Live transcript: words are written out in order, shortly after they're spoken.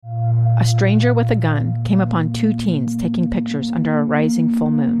a stranger with a gun came upon 2 teens taking pictures under a rising full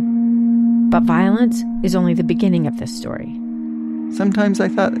moon. But violence is only the beginning of this story. Sometimes I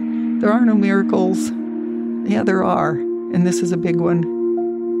thought, there are no miracles. Yeah, there are, and this is a big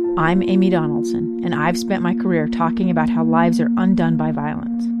one. I'm Amy Donaldson, and I've spent my career talking about how lives are undone by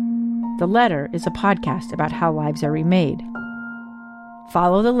violence. The Letter is a podcast about how lives are remade.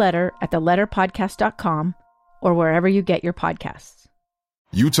 Follow The Letter at theletterpodcast.com or wherever you get your podcasts.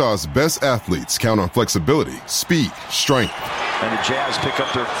 Utah's best athletes count on flexibility, speed, strength. And the Jazz pick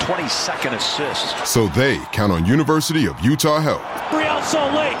up their 22nd assist. So they count on University of Utah Health. Real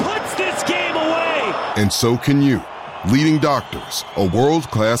Salt Lake puts this game away. And so can you. Leading doctors, a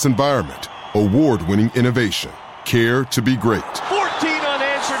world-class environment, award-winning innovation, care to be great. 14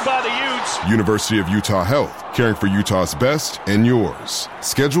 unanswered by the Utes. University of Utah Health, caring for Utah's best and yours.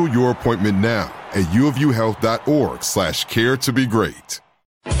 Schedule your appointment now at uofuhealth.org/care to be great.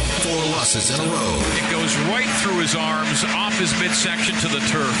 4 losses in a row. It goes right through his arms, off his midsection to the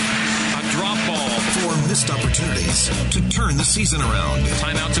turf. A drop ball. 4 missed opportunities to turn the season around.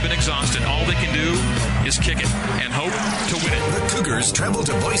 Timeouts have been exhausted. All they can do is kick it and hope to win it. The Cougars travel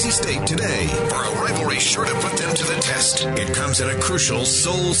to Boise State today for a rivalry sure to put them to the test. It comes at a crucial,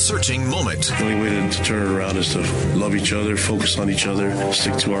 soul-searching moment. The only way to turn it around is to love each other, focus on each other,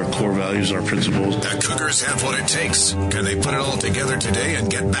 stick to our core values and our principles. The Cougars have what it takes. Can they put it all together today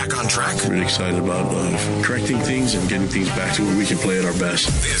and get back on track? Really excited about correcting things and getting things back to where we can play at our best.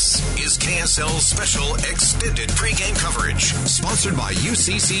 This is KSL's special extended pregame coverage, sponsored by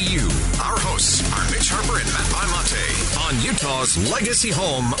UCCU. Our hosts are Mitch Harper and Matt Baimonte on Utah's legacy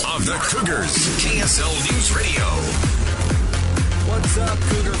home of the Cougars, KSL News Radio. What's up,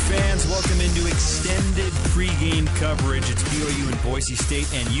 Cougar fans? Welcome into extended pregame coverage. It's BYU and Boise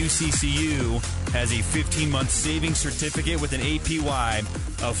State, and UCCU has a 15-month savings certificate with an APY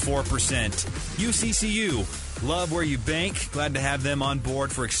of 4%. UCCU, love where you bank. Glad to have them on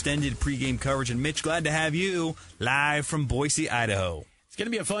board for extended pregame coverage. And Mitch, glad to have you live from Boise, Idaho. It's going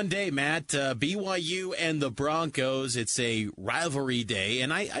to be a fun day, Matt. BYU and the Broncos. It's a rivalry day,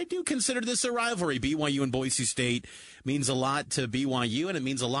 and I do consider this a rivalry. BYU and Boise State means a lot to BYU, and it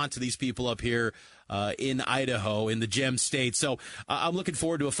means a lot to these people up here in Idaho, in the Gem State. So I'm looking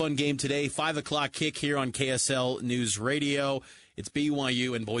forward to a fun game today. 5 o'clock kick here on KSL News Radio. It's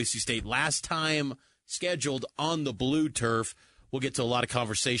BYU and Boise State. Last time scheduled on the blue turf. We'll get to a lot of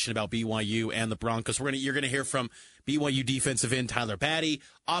conversation about BYU and the Broncos. You're going to hear from BYU defensive end Tyler Batty,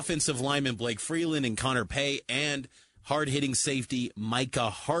 offensive lineman Blake Freeland and Connor Pay, and hard-hitting safety Micah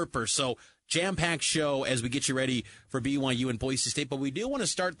Harper. So jam-packed show as we get you ready for BYU and Boise State. But we do want to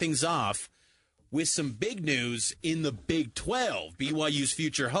start things off with some big news in the Big 12, BYU's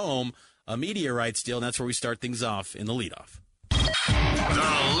future home, a media rights deal, and that's where we start things off in the leadoff. The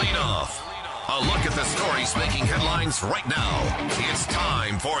leadoff. A look at the stories making headlines right now. It's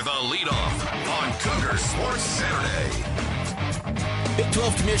time for the leadoff on Cougar Sports Saturday. Big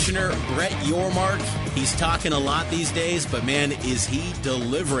 12 Commissioner Brett Yormark, he's talking a lot these days, but man, is he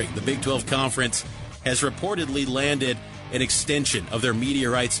delivering. The Big 12 Conference has reportedly landed an extension of their media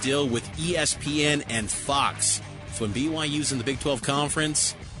rights deal with ESPN and Fox. So when BYU's in the Big 12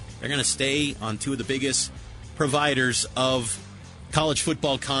 Conference, they're going to stay on 2 of the biggest providers of college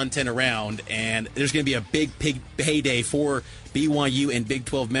football content around, and there's going to be a big payday for BYU and Big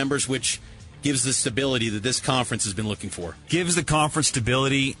 12 members, which gives the stability that this conference has been looking for. Gives the conference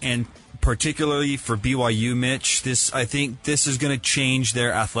stability, and particularly for BYU, Mitch, I think this is going to change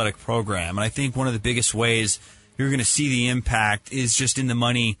their athletic program. And I think one of the biggest ways you're going to see the impact is just in the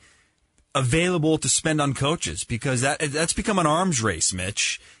money available to spend on coaches, because that's become an arms race,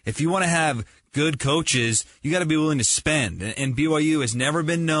 Mitch. If you want to have good coaches, you got to be willing to spend. And BYU has never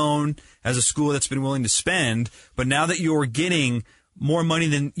been known as a school that's been willing to spend, but now that you're getting more money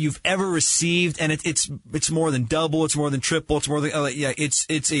than you've ever received, and it's more than double, it's more than triple, it's more than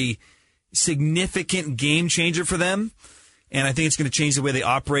it's a significant game changer for them. And I think it's going to change the way they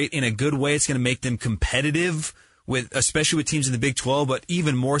operate in a good way. It's going to make them competitive especially with teams in the Big 12, but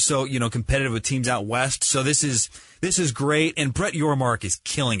even more so, competitive with teams out west. So this is great, and Brett Yormark is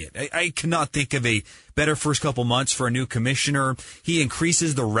killing it. I cannot think of a better first couple months for a new commissioner. He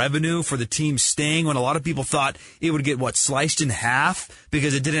increases the revenue for the team staying when a lot of people thought it would get, sliced in half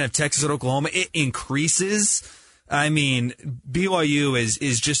because it didn't have Texas or Oklahoma. It increases. I mean, BYU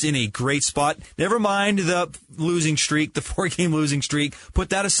is just in a great spot. Never mind the losing streak, the 4-game losing streak.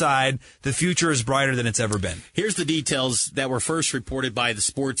 Put that aside. The future is brighter than it's ever been. Here's the details that were first reported by the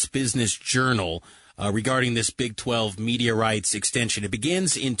Sports Business Journal regarding this Big 12 media rights extension. It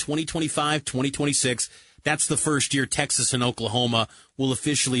begins in 2025, 2026. that's the first year Texas and Oklahoma will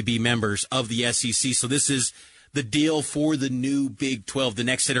officially be members of the SEC. So this is the deal for the new Big 12, the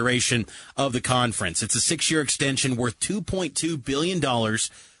next iteration of the conference. It's a 6-year extension worth $2.2 billion,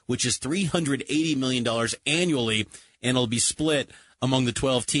 which is $380 million annually, and it'll be split among the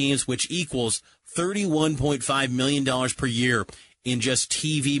 12 teams, which equals $31.5 million per year in just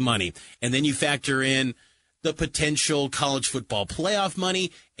TV money. And then you factor in the potential college football playoff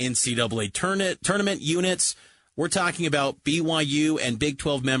money, NCAA tournament units. We're talking about BYU and Big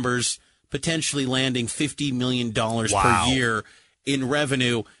 12 members potentially landing $50 million per year in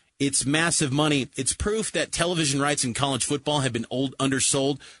revenue. It's massive money. It's proof that television rights in college football have been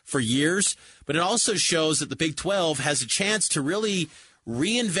undersold for years, but it also shows that the Big 12 has a chance to really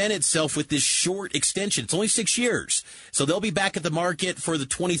reinvent itself with this short extension. It's only 6 years, so they'll be back at the market for the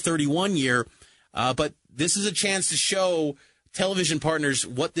 2031 year, but this is a chance to show television partners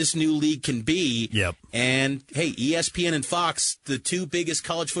what this new league can be. Yep. And, hey, ESPN and Fox, the two biggest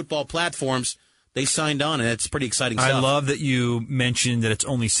college football platforms, they signed on, and it's pretty exciting stuff. I love that you mentioned that it's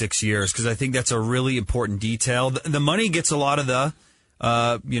only 6 years, because I think that's a really important detail. The money gets a lot of the,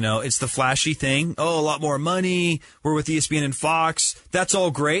 it's the flashy thing. Oh, a lot more money. We're with ESPN and Fox. That's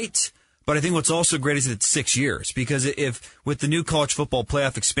all great. But I think what's also great is that it's 6 years, because if with the new college football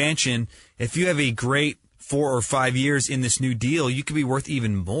playoff expansion, if you have a great 4 or 5 years in this new deal, you could be worth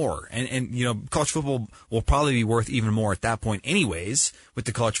even more. And college football will probably be worth even more at that point anyways with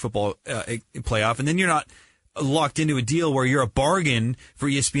the college football playoff. And then you're not locked into a deal where you're a bargain for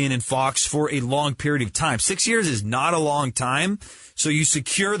ESPN and Fox for a long period of time. 6 years is not a long time. So you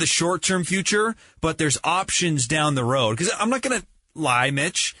secure the short-term future, but there's options down the road. Because I'm not going to lie,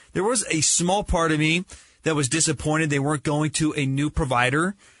 Mitch. There was a small part of me that was disappointed they weren't going to a new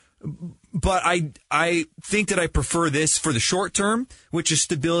provider. But I think that I prefer this for the short term, which is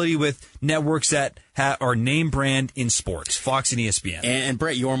stability with networks that are name brand in sports, Fox and ESPN. And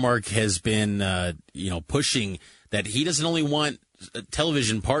Brett Yormark has been, pushing that he doesn't only want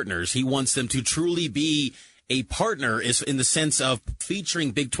television partners. He wants them to truly be a partner, is in the sense of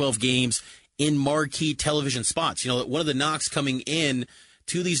featuring Big 12 games in marquee television spots. One of the knocks coming in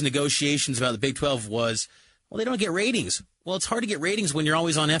to these negotiations about the Big 12 was, well, they don't get ratings. Well, it's hard to get ratings when you're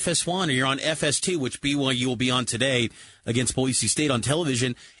always on FS1 or you're on FS2, which BYU will be on today against Boise State on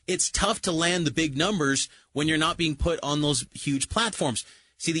television. It's tough to land the big numbers when you're not being put on those huge platforms.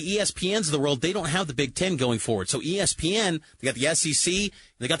 See, the ESPNs of the world, they don't have the Big 10 going forward. So ESPN, they got the SEC,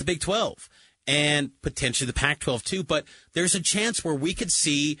 they got the Big 12, and potentially the Pac-12 too. But there's a chance where we could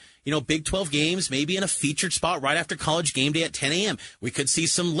see, Big 12 games maybe in a featured spot right after College Game Day at 10 a.m. We could see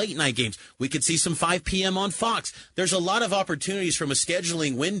some late night games. We could see some 5 p.m. on Fox. There's a lot of opportunities from a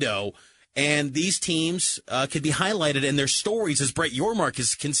scheduling window, and these teams could be highlighted in their stories. As Brett Yormark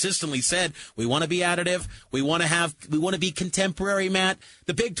has consistently said, we want to be additive. We want to be contemporary, Matt.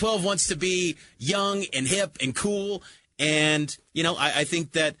 The Big 12 wants to be young and hip and cool. And, I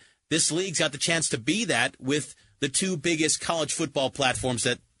think that this league's got the chance to be that with the two biggest college football platforms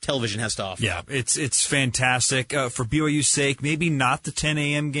that television has to offer. Yeah, it's fantastic. For BYU's sake, maybe not the 10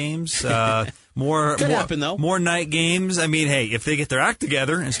 a.m. games. More happen, though. More night games. I mean, hey, if they get their act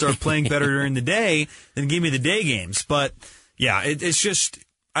together and start playing better during the day, then give me the day games. But, yeah, it's just,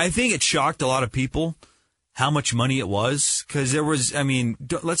 I think it shocked a lot of people how much money it was. Because there was,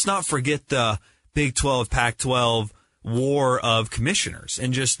 let's not forget the Big 12, Pac-12 war of commissioners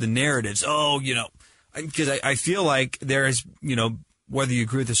and just the narratives. Because I feel like there is, whether you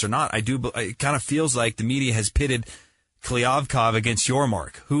agree with this or not, it kind of feels like the media has pitted Kliavkov against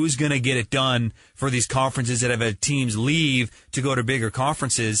Yormark. Who's going to get it done for these conferences that have had teams leave to go to bigger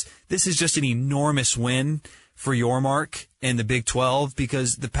conferences? This is just an enormous win for Yormark and the Big 12,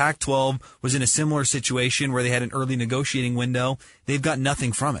 because the Pac-12 was in a similar situation where they had an early negotiating window. They've got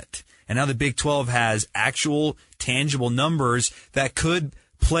nothing from it. And now the Big 12 has actual tangible numbers that could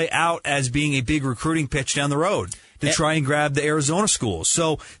play out as being a big recruiting pitch down the road to try and grab the Arizona schools.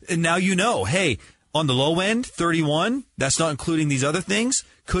 So and now hey, on the low end, 31, that's not including these other things,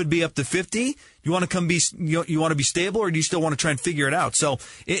 could be up to 50. You want to you want to be stable, or do you still want to try and figure it out? So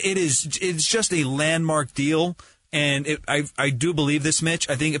it's just a landmark deal. And I do believe this, Mitch.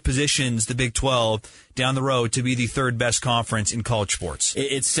 I think it positions the Big 12 down the road to be the third best conference in college sports.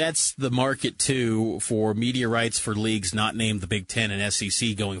 It sets the market, too, for media rights for leagues not named the Big 10 and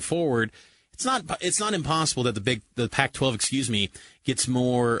SEC going forward. It's not impossible that the Pac-12, gets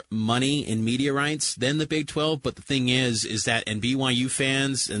more money in media rights than the Big 12. But the thing is that, and BYU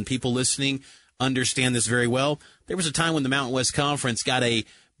fans and people listening understand this very well, there was a time when the Mountain West Conference got a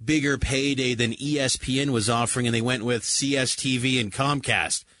bigger payday than ESPN was offering, and they went with CSTV and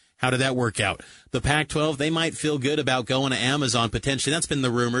Comcast. How did that work out? The Pac-12, they might feel good about going to Amazon potentially. That's been the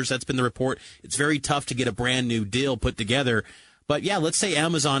rumors. That's been the report. It's very tough to get a brand new deal put together. But, yeah, let's say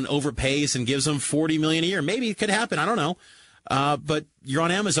Amazon overpays and gives them $40 million a year. Maybe it could happen. I don't know. But you're on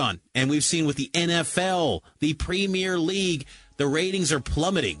Amazon. And we've seen with the NFL, the Premier League, the ratings are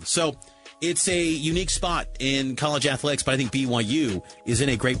plummeting. So it's a unique spot in college athletics, but I think BYU is in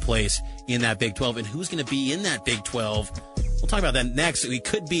a great place in that Big 12. And who's going to be in that Big 12? We'll talk about that next. It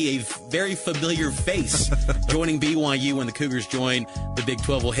could be a very familiar face joining BYU when the Cougars join the Big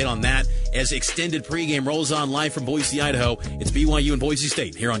 12. We'll hit on that as extended pregame rolls on live from Boise, Idaho. It's BYU and Boise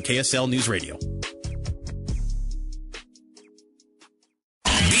State here on KSL News Radio.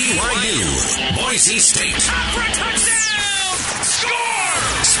 BYU, Boise State. For a touchdown! Score!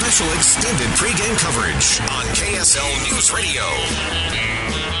 Special extended pregame coverage on KSL News Radio.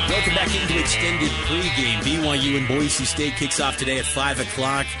 Welcome back into extended pregame. BYU and Boise State kicks off today at 5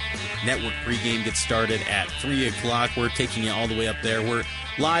 o'clock. Network pregame gets started at 3 o'clock. We're taking you all the way up there. We're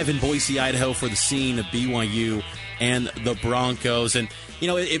live in Boise, Idaho for the scene of BYU and the Broncos. And, you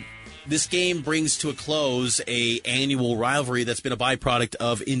know, this game brings to a close a annual rivalry that's been a byproduct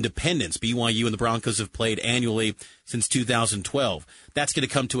of independence. BYU and the Broncos have played annually since 2012. That's going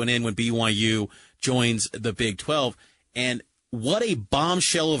to come to an end when BYU joins the Big 12. And what a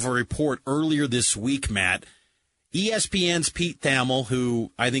bombshell of a report earlier this week, Matt. ESPN's Pete Thamel,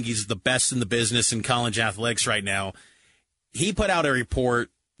 who I think he's the best in the business in college athletics right now, he put out a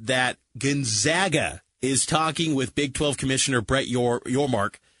report that Gonzaga is talking with Big 12 Commissioner Brett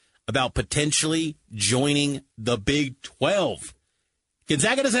Yormark about potentially joining the Big 12.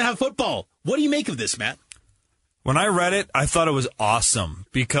 Gonzaga doesn't have football. What do you make of this, Matt? When I read it, I thought it was awesome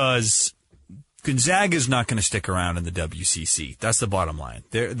because Gonzaga is not going to stick around in the WCC. That's the bottom line.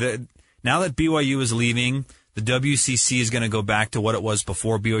 Now that BYU is leaving, the WCC is going to go back to what it was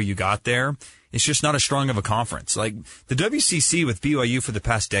before BYU got there. It's just not as strong of a conference. Like the WCC with BYU for the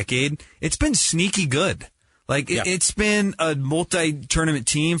past decade, it's been sneaky good. Like it's been a multi-tournament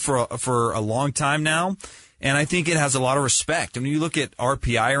team for a long time now, and I think it has a lot of respect. And when you look at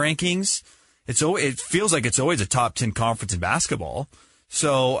RPI rankings, it feels like it's always a top 10 conference in basketball.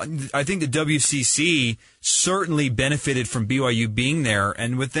 So I think the WCC certainly benefited from BYU being there,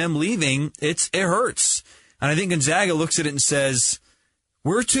 and with them leaving, it hurts. And I think Gonzaga looks at it and says,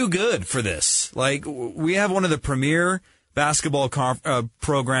 we're too good for this. Like, we have one of the premier basketball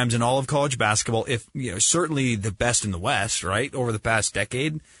programs in all of college basketball, if certainly the best in the West, right, over the past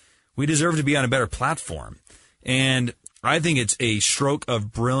decade. We deserve to be on a better platform. And I think it's a stroke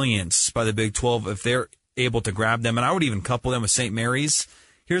of brilliance by the Big 12 if they're able to grab them. And I would even couple them with St. Mary's.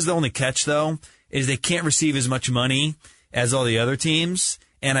 Here's the only catch, though, is they can't receive as much money as all the other teams.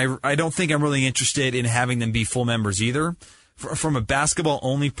 And I don't think I'm really interested in having them be full members either. From a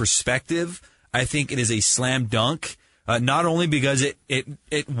basketball-only perspective, I think it is a slam dunk. Not only because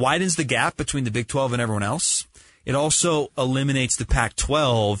it widens the gap between the Big 12 and everyone else, it also eliminates the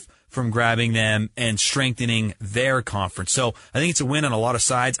Pac-12 from grabbing them and strengthening their conference. So I think it's a win on a lot of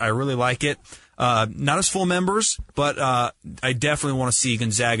sides. I really like it. Not as full members, but I definitely want to see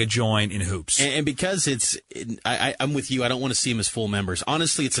Gonzaga join in hoops. And because I'm with you, I don't want to see them as full members.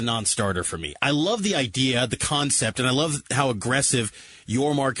 Honestly, it's a non-starter for me. I love the idea, the concept, and I love how aggressive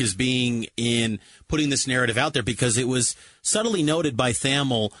Yormark is being in putting this narrative out there, because it was subtly noted by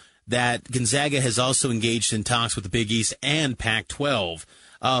Thamel that Gonzaga has also engaged in talks with the Big East and Pac-12.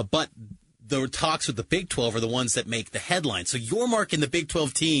 But the talks with the Big 12 are the ones that make the headline. So Yormark and the Big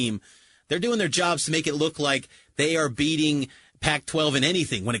 12 team, they're doing their jobs to make it look like they are beating Pac-12 in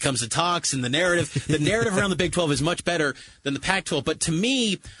anything when it comes to talks and the narrative. The narrative around the Big 12 is much better than the Pac-12. But to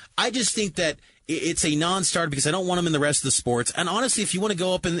me, I just think that it's a non-starter because I don't want them in the rest of the sports. And honestly, if you want to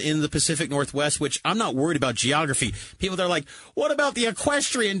go up in the Pacific Northwest, which I'm not worried about geography, people that are like, what about the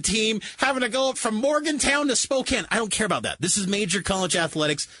equestrian team having to go up from Morgantown to Spokane? I don't care about that. This is major college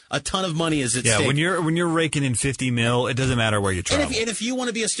athletics. A ton of money is at stake. Yeah, when you're raking in $50 million, it doesn't matter where you travel. And if you want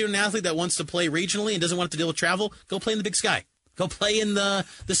to be a student athlete that wants to play regionally and doesn't want to deal with travel, go play in the Big Sky. Go play in the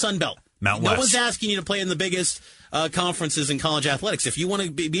Sun Belt. Mountain West. No one's asking you to play in the biggest conferences in college athletics. If you want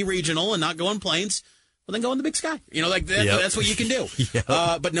to be regional and not go on planes, well, then go in the Big Sky. That's what you can do.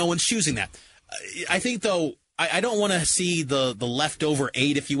 Yep. But no one's choosing that. I think, though, I don't want to see the leftover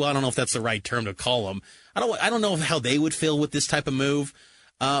 8, if you will. I don't know if that's the right term to call them. I don't know how they would feel with this type of move.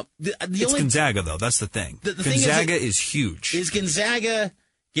 It's Gonzaga, though. That's the thing. Gonzaga is huge. Is Gonzaga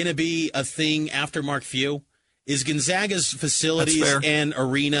going to be a thing after Mark Few? Is Gonzaga's facilities and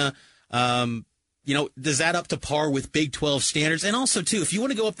arena, does that up to par with Big 12 standards? And also, too, if you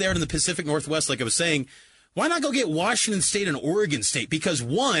want to go up there in the Pacific Northwest, like I was saying, Why not go get Washington State and Oregon State? Because,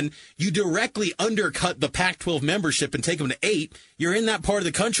 one, you directly undercut the Pac-12 membership and take them to 8. You're in that part of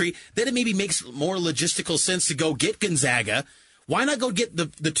the country. Then it maybe makes more logistical sense to go get Gonzaga. Why not go get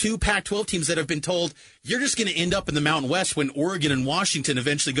the 2 Pac-12 teams that have been told you're just going to end up in the Mountain West when Oregon and Washington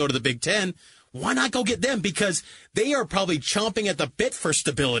eventually go to the Big Ten? Why not go get them? Because they are probably chomping at the bit for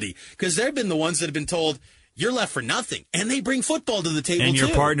stability, because they've been the ones that have been told you're left for nothing, and they bring football to the table, and your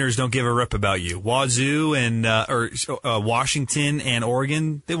too. partners don't give a rip about you. Wazoo and Washington and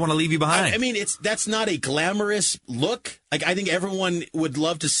Oregon, they want to leave you behind. I mean, that's not a glamorous look. Like, I think everyone would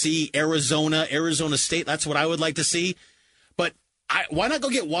love to see Arizona State. That's what I would like to see. But why not go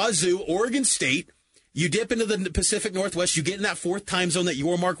get Wazoo, Oregon State? You dip into the Pacific Northwest, you get in that 4th time zone that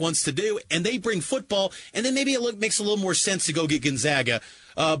Yormark wants to do, and they bring football, and then maybe it makes a little more sense to go get Gonzaga.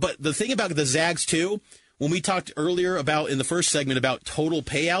 But the thing about the Zags, too, when we talked earlier about in the first segment about total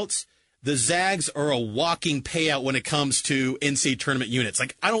payouts, the Zags are a walking payout when it comes to NCAA tournament units.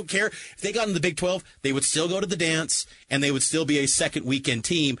 Like, I don't care if they got in the Big 12, they would still go to the dance, and they would still be a second weekend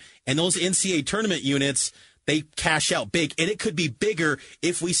team. And those NCAA tournament units, they cash out big. And it could be bigger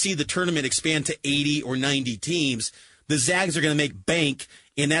if we see the tournament expand to 80 or 90 teams. The Zags are going to make bank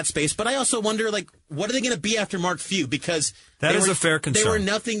in that space. But I also wonder, like, what are they going to be after Mark Few? Because that is a fair concern. They were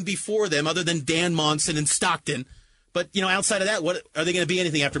nothing before them other than Dan Monson and Stockton. But, outside of that, what are they going to be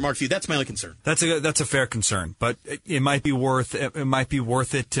anything after Mark Few? That's my only concern. That's a fair concern, but it might be worth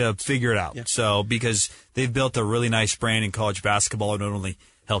it to figure it out. Yeah. So, because they've built a really nice brand in college basketball, and not only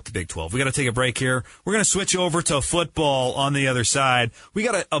helped the Big 12. We got to take a break here. We're going to switch over to football on the other side. We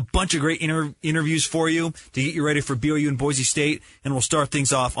got a bunch of great interviews for you to get you ready for BYU and Boise State, and we'll start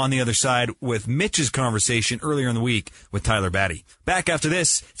things off on the other side with Mitch's conversation earlier in the week with Tyler Batty. Back after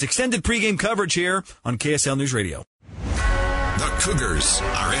this, it's extended pregame coverage here on KSL News Radio. The Cougars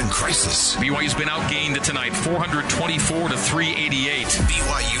are in crisis. BYU's been outgained tonight, 424 to 388.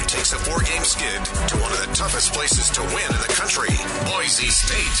 BYU takes a 4-game skid to one of the toughest places to win in the country, Boise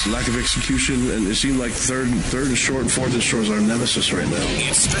State. Lack of execution, and it seemed like third and short and 4th and short is our nemesis right now.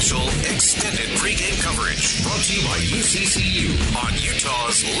 It's special extended pregame coverage brought to you by UCCU on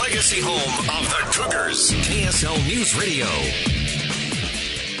Utah's legacy home of the Cougars, KSL News Radio.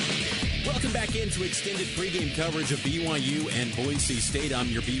 Welcome back into extended pregame coverage of BYU and Boise State. I'm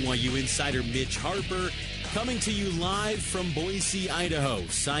your BYU insider, Mitch Harper, coming to you live from Boise, Idaho,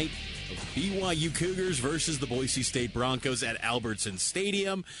 site of BYU Cougars versus the Boise State Broncos at Albertson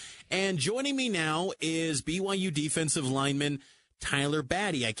Stadium. And joining me now is BYU defensive lineman Tyler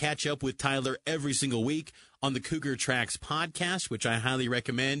Batty. I catch up with Tyler every single week on the Cougar Tracks podcast, which I highly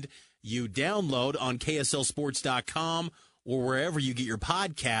recommend you download on KSLSports.com or wherever you get your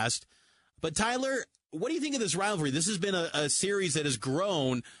podcast. But, Tyler, what do you think of this rivalry? This has been a series that has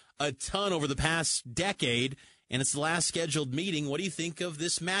grown a ton over the past decade, and it's the last scheduled meeting. What do you think of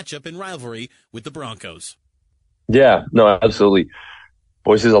this matchup and rivalry with the Broncos? Yeah, no, absolutely.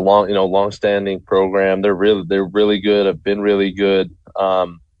 Boise's a long-standing program. They're really good. Have been really good,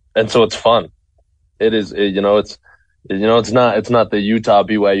 and so it's fun. It is, it's not the Utah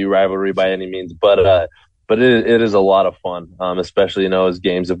BYU rivalry by any means, but it is a lot of fun, especially, as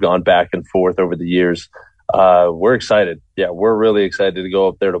games have gone back and forth over the years. We're excited. Yeah, we're really excited to go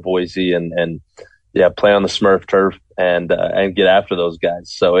up there to Boise and play on the Smurf turf and get after those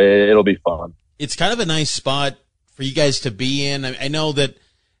guys. So it'll be fun. It's kind of a nice spot for you guys to be in. I know that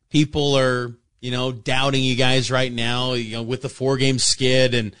people are, doubting you guys right now, with the 4-game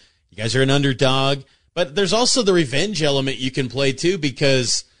skid, and you guys are an underdog. But there's also the revenge element you can play too,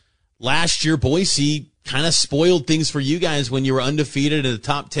 because last year Boise kind of spoiled things for you guys when you were undefeated and a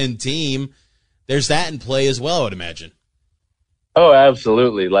top 10 team. There's that in play as well, I would imagine. Oh,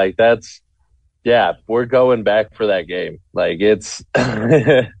 absolutely. Like we're going back for that game. Like it's,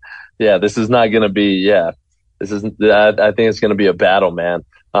 this is not going to be, I think it's going to be a battle, man.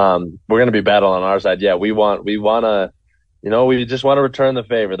 We're going to be battling on our side. Yeah, we just want to return the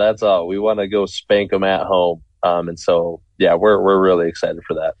favor. That's all. We want to go spank them at home. And so, we're really excited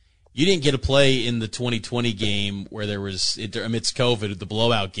for that. You didn't get to play in the 2020 game where there was, amidst COVID, the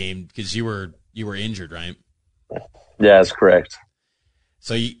blowout game, because you were injured, right? Yeah, that's correct.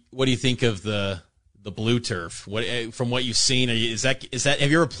 So, what do you think of the blue turf? What, from what you've seen, is that?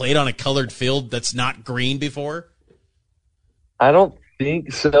 Have you ever played on a colored field that's not green before? I don't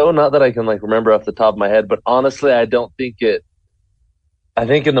think so. Not that I can remember off the top of my head, but honestly, I don't think it. I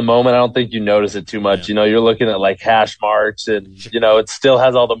think in the moment, I don't think you notice it too much. Yeah. You're looking at hash marks and, it still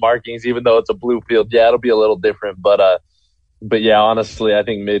has all the markings, even though it's a blue field. Yeah, it'll be a little different. But yeah, honestly, I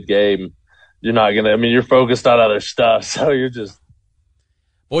think mid-game, you're not going to – you're focused on other stuff. So you're just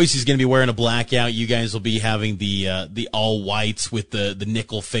Boise's going to be wearing a blackout. You guys will be having the all whites with the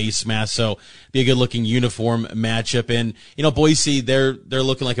nickel face mask. So be a good looking uniform matchup. And Boise, they're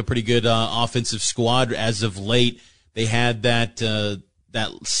looking like a pretty good offensive squad as of late. They had that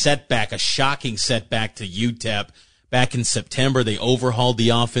setback, a shocking setback to UTEP back in September. They overhauled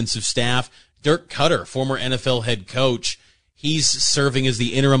the offensive staff. Dirk Cutter, former NFL head coach, he's serving as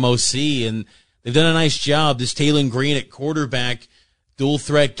the interim OC, and they've done a nice job. This Taylen Green at quarterback, dual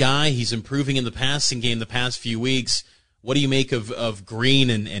threat guy. He's improving in the passing game the past few weeks. What do you make of Green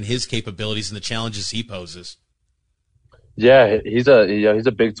and his capabilities and the challenges he poses? Yeah, he's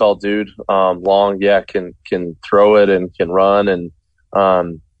a big, tall dude. Long, can throw it and can run, and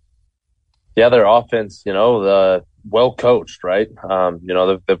their offense, well coached, right?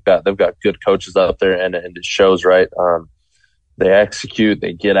 They've got good coaches out there, and it shows, right? They execute,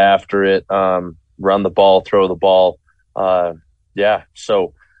 they get after it, run the ball, throw the ball.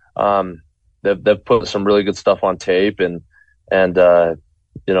 So they've put some really good stuff on tape, and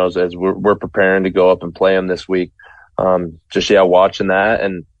as we're preparing to go up and play them this week, watching that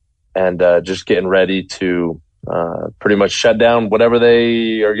and just getting ready to pretty much shut down whatever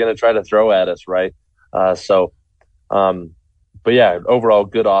they are going to try to throw at us, right? Overall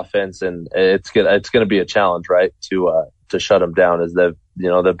good offense, and it's going to be a challenge, right, to shut them down, as they've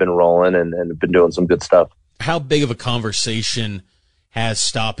been rolling and been doing some good stuff. How big of a conversation has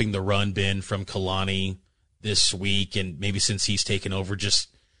stopping the run been from Kalani this week, and maybe since he's taken over? Just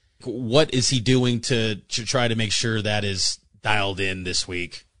what is he doing to try to make sure that is dialed in this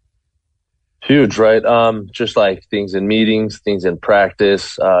week? Huge, right? Just like things in meetings, things in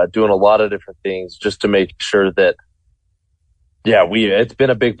practice, doing a lot of different things just to make sure that, it's been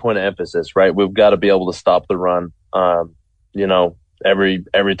a big point of emphasis, right? We've got to be able to stop the run.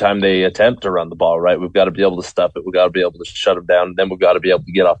 Every time they attempt to run the ball, right? We've got to be able to stop it. We've got to be able to shut them down. And then we've got to be able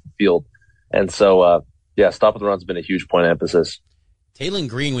to get off the field. And so, stopping the run's been a huge point of emphasis. Taylen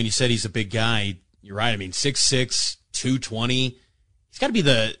Green, when you said he's a big guy, you're right. I mean, 6'6", 220. He's got to be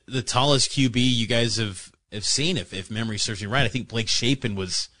the tallest QB you guys have seen, if memory serves me right. I think Blake Shapen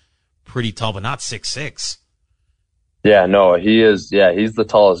was pretty tall, but not 6'6". Yeah, no, he is. Yeah, he's the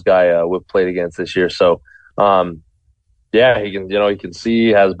tallest guy we've played against this year. So, he can, he can see,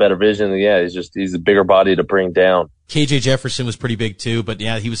 has better vision. Yeah, he's a bigger body to bring down. KJ Jefferson was pretty big too, but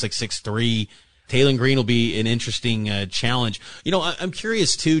he was like 6'3". Taylen Green will be an interesting challenge. I'm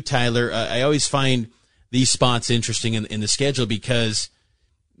curious too, Tyler. I always find these spots interesting in the schedule, because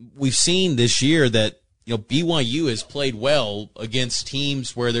we've seen this year that BYU has played well against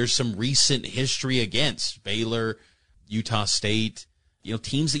teams where there's some recent history against. Baylor, Utah State,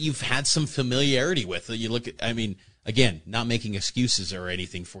 teams that you've had some familiarity with. You look at, again, not making excuses or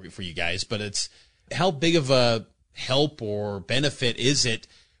anything for you guys, but it's how big of a help or benefit is it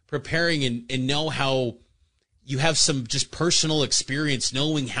preparing and know how you have some just personal experience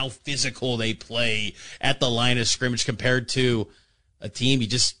knowing how physical they play at the line of scrimmage compared to a team you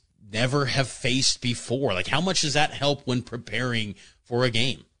just never have faced before? Like, how much does that help when preparing for a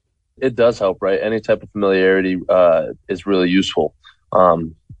game? It does help, right? Any type of familiarity is really useful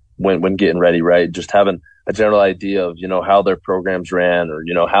when getting ready, right? Just having a general idea of, how their programs ran, or,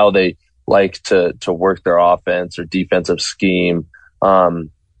 how they like to work their offense or defensive scheme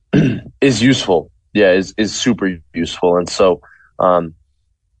is useful. Yeah, is super useful. And so, and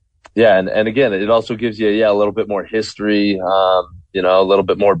again, it also gives you, a little bit more history, a little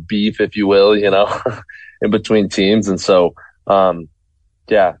bit more beef, if you will, in between teams. And so,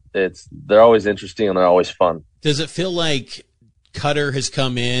 they're always interesting and they're always fun. Does it feel like Cutter has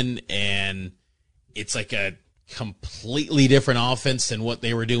come in and it's like a completely different offense than what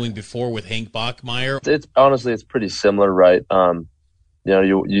they were doing before with Hank Bachmeier? It's honestly, it's pretty similar, right?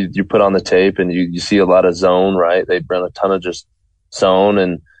 You put on the tape and you see a lot of zone, right? They run a ton of just zone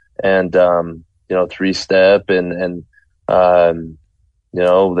and 3-step and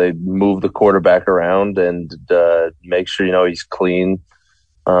they move the quarterback around and make sure, he's clean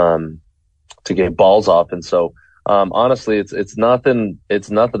to get balls off. And so, honestly, it's nothing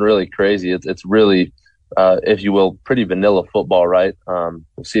really crazy. It's really, if you will, pretty vanilla football, right?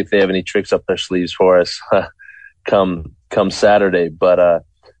 We'll see if they have any tricks up their sleeves for us come Saturday. But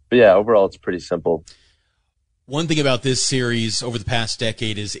overall, it's pretty simple. One thing about this series over the past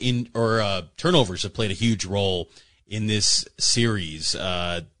decade is turnovers have played a huge role in this series.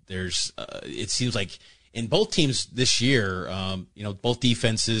 It seems like in both teams this year, both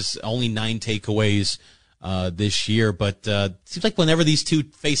defenses, only 9 takeaways this year. But it seems like whenever these two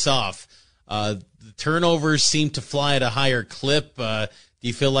face off, the turnovers seem to fly at a higher clip. Do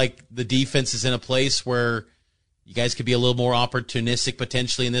you feel like the defense is in a place where you guys could be a little more opportunistic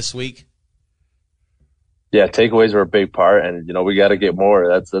potentially in this week? Yeah, takeaways are a big part, and we got to get more.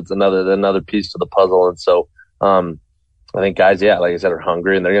 That's another piece to the puzzle. And so I think guys, like I said, are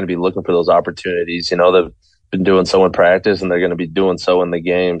hungry, and they're going to be looking for those opportunities. They've been doing so in practice, and they're going to be doing so in the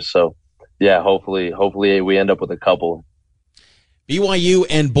game. So yeah, hopefully we end up with a couple. BYU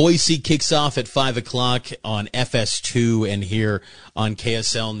and Boise kicks off at 5:00 on FS2 and here on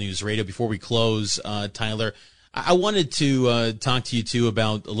KSL News Radio. Before we close, Tyler, I wanted to talk to you too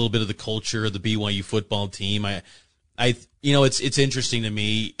about a little bit of the culture of the BYU football team. It's interesting to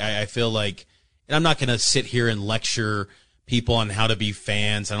me. I feel like, and I'm not going to sit here and lecture people on how to be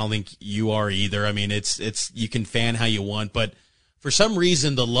fans. I don't think you are either. I mean, it's you can fan how you want, but for some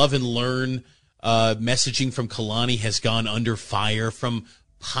reason, the love and learn messaging from Kalani has gone under fire from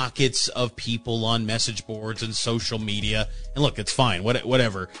pockets of people on message boards and social media. And look, it's fine,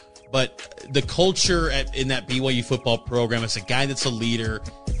 whatever. But the culture in that BYU football program, as a guy that's a leader,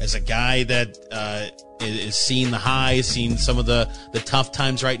 as a guy that is seeing the highs, seeing some of the tough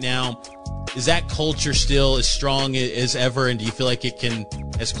times right now, is that culture still as strong as ever? And do you feel like it can,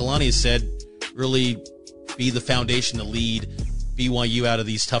 as Kalani has said, really be the foundation to lead BYU out of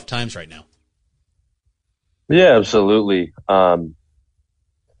these tough times right now? Yeah, absolutely.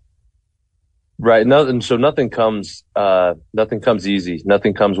 Right. Nothing comes easy.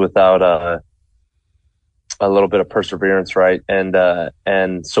 Nothing comes without a little bit of perseverance, right?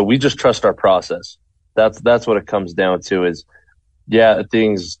 And so we just trust our process. That's what it comes down to. Is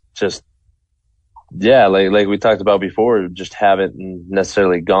things just like we talked about before, just haven't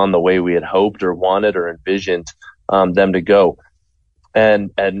necessarily gone the way we had hoped or wanted or envisioned them to go.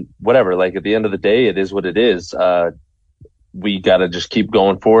 And whatever, like at the end of the day, it is what it is. We got to just keep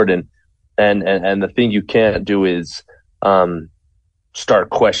going forward. And the thing you can't do is start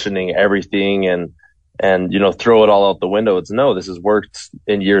questioning everything and throw it all out the window. It's no, this has worked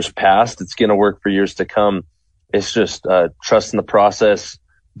in years past. It's going to work for years to come. It's just trusting the process,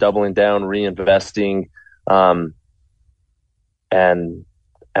 doubling down, reinvesting, and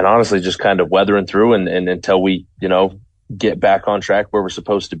honestly just kind of weathering through and until we, get back on track where we're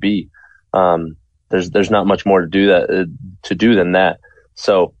supposed to be. There's not much more to do than that.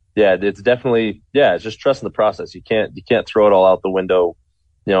 So yeah, it's definitely, it's just trusting the process. You can't throw it all out the window,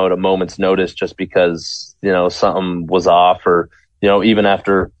 at a moment's notice just because, something was off or, even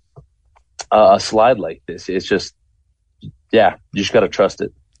after a slide like this. It's just, you just got to trust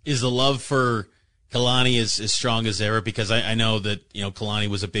it. Is the love for Kalani as strong as ever? Because I know that, Kalani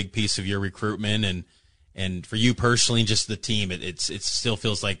was a big piece of your recruitment and for you personally, just the team, it still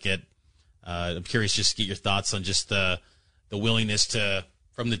feels like it. I'm curious just to get your thoughts on just the willingness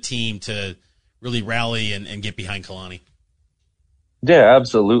from the team to really rally and get behind Kalani. Yeah,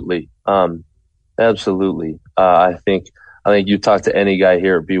 absolutely. Absolutely. I think you talk to any guy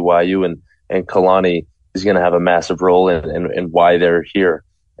here at BYU and Kalani is going to have a massive role in why they're here.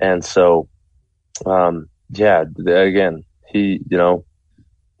 And so, again, he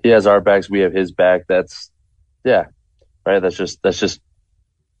has our backs. We have his back. Right.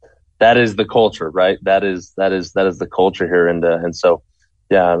 That is the culture, right? That is the culture here. And so,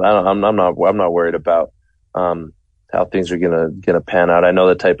 I'm not worried about, how things are gonna pan out. I know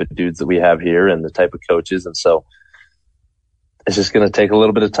the type of dudes that we have here and the type of coaches. And so it's just going to take a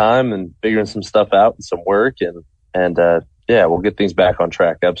little bit of time and figuring some stuff out and some work and we'll get things back on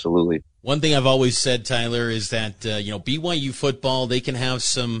track. Absolutely. One thing I've always said, Tyler, is that, BYU football, they can have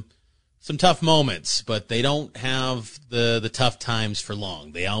some tough moments, but they don't have the tough times for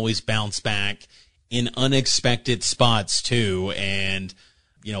long. They always bounce back in unexpected spots too. And,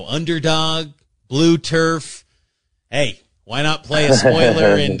 underdog, blue turf. Hey, why not play a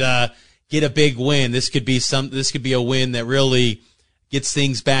spoiler and get a big win? This could be a win that really gets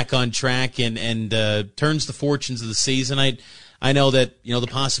things back on track and turns the fortunes of the season. I know that the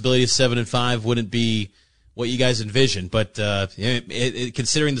possibility of 7-5 wouldn't be what you guys envisioned, but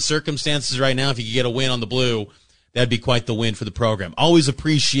considering the circumstances right now, if you could get a win on the blue, that'd be quite the win for the program. Always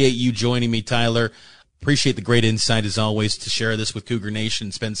appreciate you joining me, Tyler. Appreciate the great insight as always to share this with Cougar Nation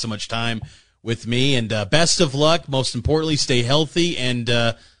and spend so much time with me. And best of luck. Most importantly, stay healthy, and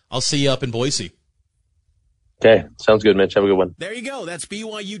I'll see you up in Boise. Okay, sounds good, Mitch. Have a good one. There you go. That's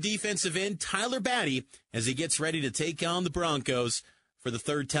BYU defensive end Tyler Batty as he gets ready to take on the Broncos for the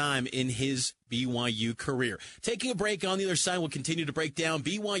third time in his BYU career. Taking a break. On the other side, we'll continue to break down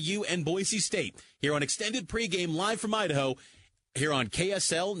BYU and Boise State here on Extended Pregame live from Idaho here on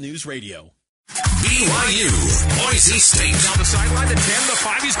KSL News Radio. BYU, Boise State. Down the sideline, the 10, the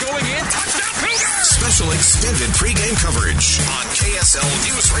 5, he's going in. Touchdown, Cougars! Special extended pregame coverage on KSL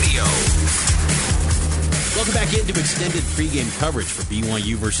News Radio. Welcome back into extended pregame coverage for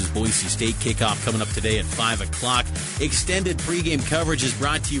BYU versus Boise State. Kickoff coming up today at 5 o'clock. Extended pregame coverage is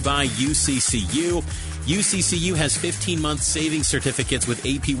brought to you by UCCU. UCCU has 15-month savings certificates with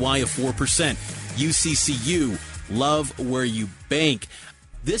APY of 4%. UCCU, love where you bank.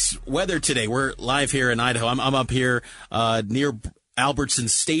 This weather today, we're live here in Idaho. I'm up here near Albertson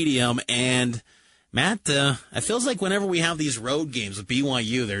Stadium, and Matt, it feels like whenever we have these road games with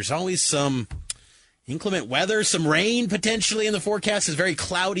BYU, there's always some inclement weather, some rain potentially in the forecast. It's a very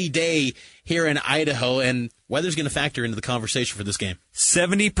cloudy day here in Idaho, and weather's going to factor into the conversation for this game.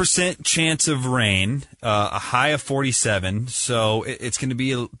 70% chance of rain, a high of 47, so it's going to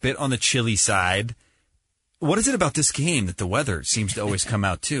be a bit on the chilly side. What is it about this game that the weather seems to always come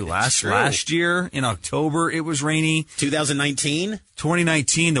out too? Last year in October it was rainy. 2019,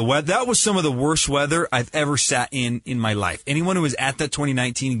 the weather, that was some of the worst weather I've ever sat in my life. Anyone who was at that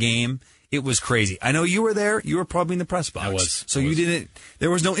 2019 game, it was crazy. I know you were there. You were probably in the press box. I was. So you didn't.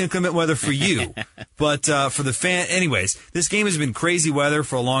 There was no inclement weather for you, but for the fan. Anyways, this game has been crazy weather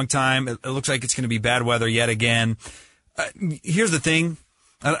for a long time. It looks like it's going to be bad weather yet again. Here's the thing.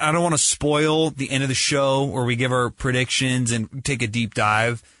 I don't want to spoil the end of the show where we give our predictions and take a deep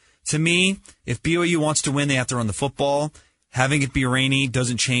dive. To me, if BYU wants to win, they have to run the football. Having it be rainy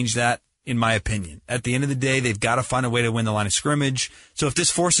doesn't change that, in my opinion. At the end of the day, they've got to find a way to win the line of scrimmage. So if this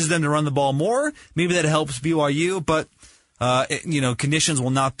forces them to run the ball more, maybe that helps BYU. But, conditions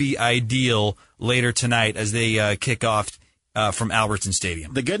will not be ideal later tonight as they kick off from Albertson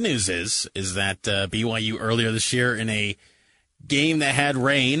Stadium. The good news is that BYU earlier this year in a game that had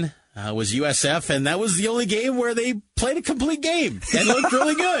rain was USF, and that was the only game where they played a complete game and looked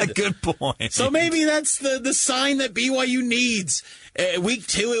really good. Good point. So maybe that's the sign that BYU needs. Week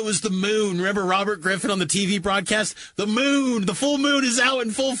 2, it was the moon. Remember Robert Griffin on the TV broadcast? The moon, the full moon is out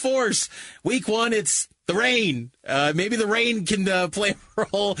in full force. Week 1, it's the rain. Maybe the rain can play a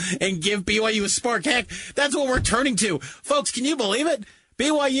role and give BYU a spark. Heck, that's what we're turning to. Folks, can you believe it?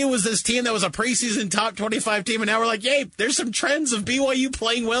 BYU was this team that was a preseason top 25 team, and now we're like, yay, there's some trends of BYU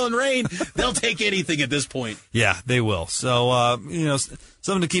playing well in rain. They'll take anything at this point. Yeah, they will. So,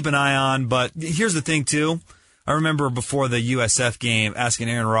 something to keep an eye on. But here's the thing, too. I remember before the USF game asking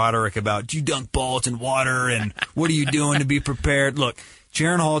Aaron Roderick about, do you dunk balls in water, and what are you doing to be prepared? Look,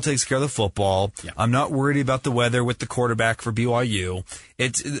 Jaron Hall takes care of the football. Yeah. I'm not worried about the weather with the quarterback for BYU.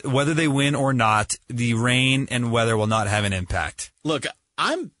 It's whether they win or not, the rain and weather will not have an impact. Look,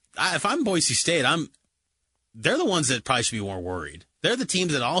 if I'm Boise State, they're the ones that probably should be more worried. They're the team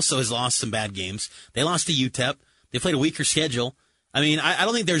that also has lost some bad games. They lost to UTEP. They played a weaker schedule. I mean, I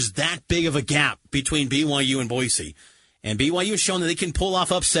don't think there's that big of a gap between BYU and Boise. And BYU has shown that they can pull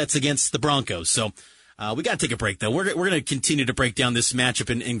off upsets against the Broncos. So we got to take a break, though. We're going to continue to break down this matchup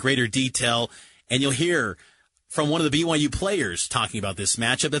in greater detail. And you'll hear from one of the BYU players talking about this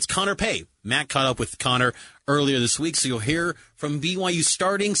matchup. That's Connor Pay. Matt caught up with Connor earlier this week, so you'll hear from BYU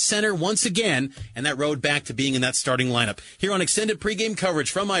starting center once again, and that road back to being in that starting lineup. Here on extended pregame coverage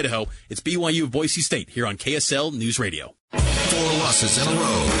from Idaho, it's BYU of Boise State here on KSL News Radio. 4 losses in a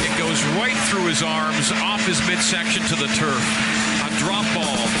row. It goes right through his arms, off his midsection to the turf. A drop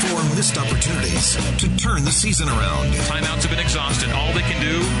ball. 4 missed opportunities to turn the season around. Timeouts have been exhausted. All they can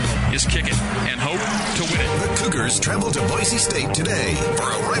do is kick it and hope to win it. The Cougars travel to Boise State today for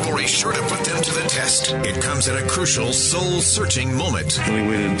a rivalry sure to put them to the test. It comes at a crucial, soul-searching moment. The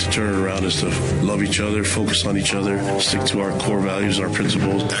only way to turn it around is to love each other, focus on each other, stick to our core values, our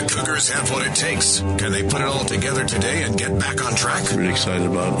principles. The Cougars have what it takes. Can they put it all together today and get back on track? Really excited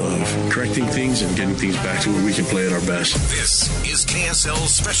about correcting things and getting things back to where we can play at our best. This is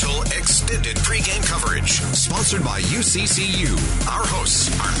KSL's special extended pregame coverage, sponsored by UCCU. Our hosts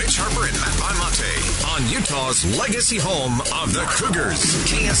are Mitch Harper and Matt Monte on Utah's legacy home of the Cougars,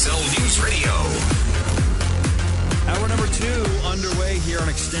 KSL News Radio. Hour number 2 underway here on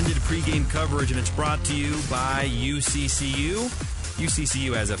extended pregame coverage, and it's brought to you by UCCU.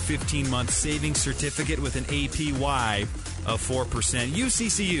 UCCU has a 15-month savings certificate with an APY of 4%.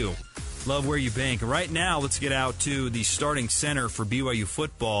 UCCU, love where you bank. Right now, let's get out to the starting center for BYU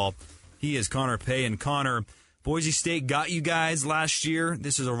football. He is Connor Pay. And Connor, Boise State got you guys last year.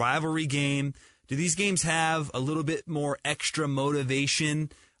 This is a rivalry game. Do these games have a little bit more extra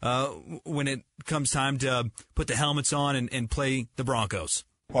motivation when it comes time to put the helmets on and play the Broncos?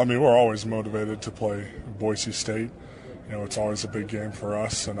 Well, I mean, we're always motivated to play Boise State. You know, it's always a big game for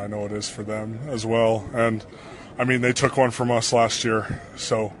us, and I know it is for them as well. And, I mean, they took one from us last year,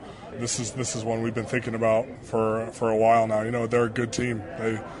 so this is one we've been thinking about for a while now. You know, they're a good team.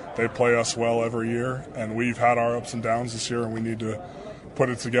 They play us well every year, and we've had our ups and downs this year, and we need to put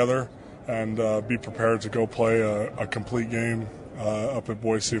it together and be prepared to go play a complete game up at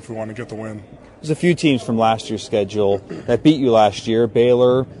Boise if we want to get the win. There's a few teams from last year's schedule that beat you last year.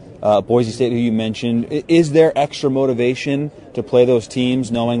 Baylor, Boise State, who you mentioned. Is there extra motivation to play those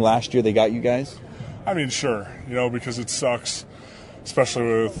teams knowing last year they got you guys? I mean, sure, because it sucks, especially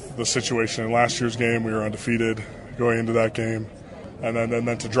with the situation in last year's game. We were undefeated going into that game, and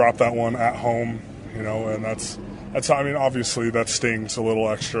then to drop that one at home, and that's obviously that stings a little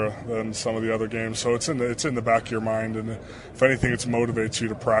extra than some of the other games. So it's in the back of your mind, and if anything, it motivates you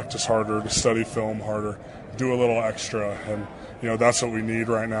to practice harder, to study film harder, do a little extra, and that's what we need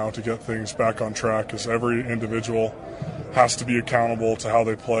right now to get things back on track. Is every individual has to be accountable to how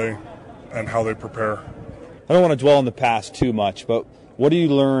they play and how they prepare. I don't want to dwell on the past too much, but what do you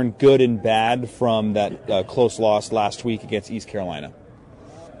learn, good and bad, from that close loss last week against East Carolina?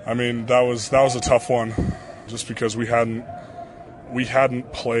 I mean, that was a tough one, just because we hadn't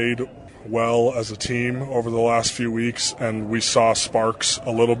played well as a team over the last few weeks, and we saw sparks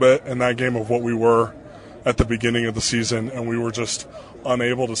a little bit in that game of what we were at the beginning of the season, and we were just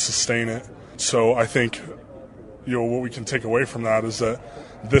unable to sustain it. So I think what we can take away from that is that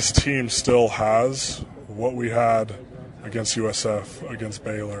this team still has what we had against USF, against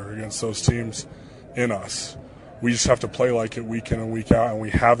Baylor, against those teams in us. We just have to play like it week in and week out, and we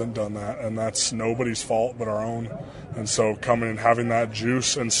haven't done that, and that's nobody's fault but our own. And so coming and having that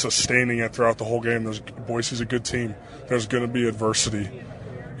juice and sustaining it throughout the whole game, Boise's a good team. There's going to be adversity.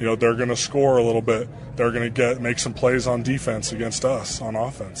 They're going to score a little bit. They're going to make some plays on defense against us on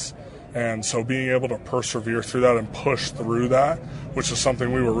offense. And so being able to persevere through that and push through that, which is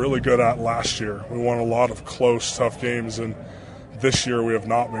something we were really good at last year. We won a lot of close, tough games, and this year we have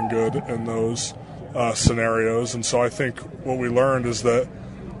not been good in those scenarios. And so I think what we learned is that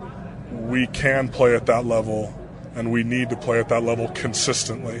we can play at that level, and we need to play at that level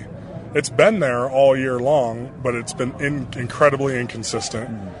consistently. It's been there all year long, but it's been incredibly inconsistent.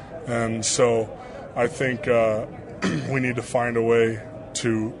 And so I think we need to find a way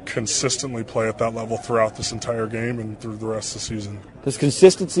to consistently play at that level throughout this entire game and through the rest of the season. Does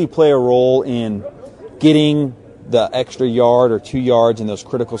consistency play a role in getting the extra yard or 2 yards in those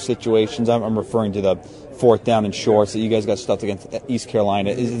critical situations? I'm referring to the fourth down and shorts that you guys got stuffed against East Carolina.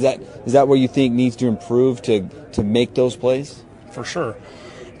 Is that where you think needs to improve to make those plays? For sure.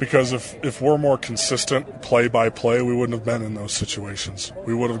 Because if we're more consistent play by play, we wouldn't have been in those situations.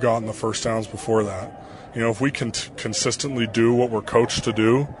 We would have gotten the first downs before that. If we can consistently do what we're coached to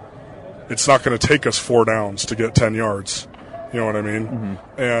do, it's not going to take us 4 downs to get 10 yards. You know what I mean?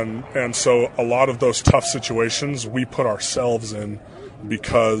 Mm-hmm. And so a lot of those tough situations we put ourselves in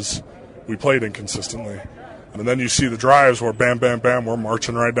because we played inconsistently. And then you see the drives where bam, bam, bam, we're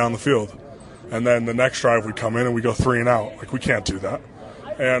marching right down the field. And then the next drive we come in and we go 3 and out. We can't do that.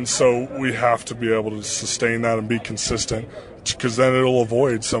 And so we have to be able to sustain that and be consistent, because then it'll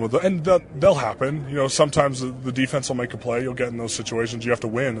avoid some of and they'll happen. Sometimes the defense will make a play. You'll get in those situations. You have to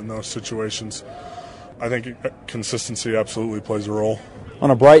win in those situations. I think consistency absolutely plays a role. On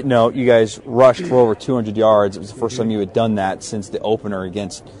a bright note, you guys rushed for over 200 yards. It was the first time you had done that since the opener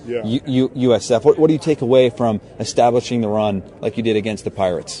against USF. What do you take away from establishing the run like you did against the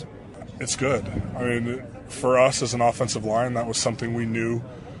Pirates? It's good. I mean, for us as an offensive line, that was something we knew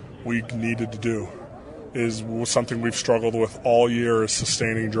we needed to do. Was something we've struggled with all year, is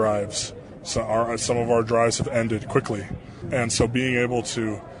sustaining drives. So some of our drives have ended quickly. And so being able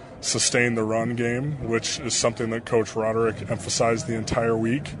to sustain the run game, which is something that Coach Roderick emphasized the entire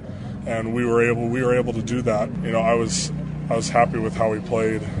week, and we were able to do that. I was happy with how we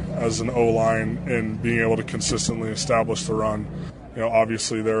played as an O-line in being able to consistently establish the run.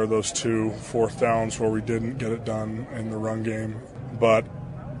 Obviously there are those 2 fourth downs where we didn't get it done in the run game, but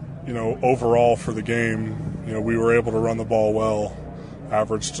overall for the game, we were able to run the ball well,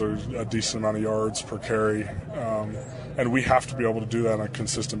 averaged a decent amount of yards per carry, and we have to be able to do that on a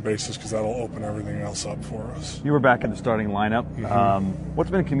consistent basis because that'll open everything else up for us. You were back in the starting lineup. Mm-hmm. What's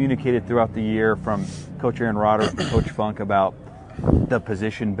been communicated throughout the year from Coach Aaron Roderick and Coach Funk about the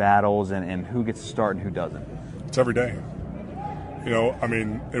position battles and who gets to start and who doesn't? It's every day.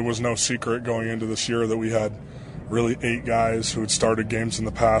 It was no secret going into this year that we had really 8 guys who had started games in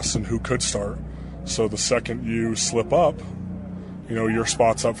the past and who could start. So the second you slip up, your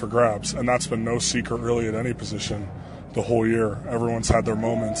spot's up for grabs. And that's been no secret really at any position the whole year. Everyone's had their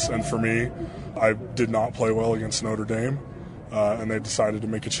moments. And for me, I did not play well against Notre Dame, and they decided to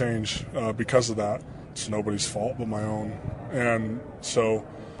make a change because of that. It's nobody's fault but my own. And so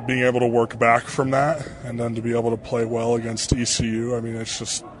being able to work back from that and then to be able to play well against ECU,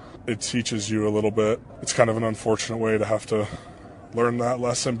 it teaches you a little bit. It's kind of an unfortunate way to have to learn that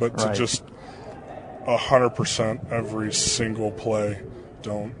lesson, but to just 100% every single play.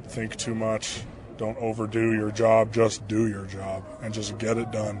 Don't think too much. Don't overdo your job. Just do your job and just get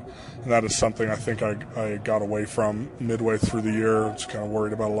it done. And that is something I think I got away from midway through the year. I was kind of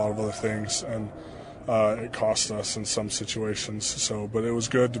worried about a lot of other things, and it cost us in some situations. But it was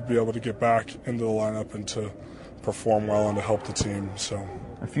good to be able to get back into the lineup and to perform well and to help the team. So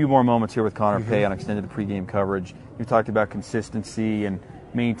a few more moments here with Connor Pay on extended pregame coverage. You talked about consistency and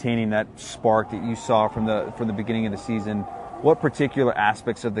maintaining that spark that you saw from the beginning of the season. What particular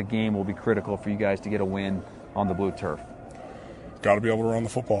aspects of the game will be critical for you guys to get a win on the blue turf? Got to be able to run the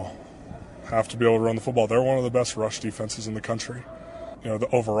football. Have to be able to run the football. They're one of the best rush defenses in the country.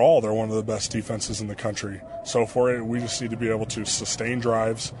 Overall, they're one of the best defenses in the country. So for it, we just need to be able to sustain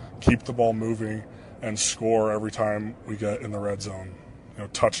drives, keep the ball moving, and score every time we get in the red zone.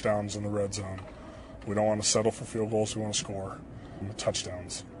 Touchdowns in the red zone. We don't want to settle for field goals. We want to score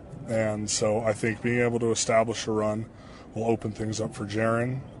touchdowns. And so I think being able to establish a run will open things up for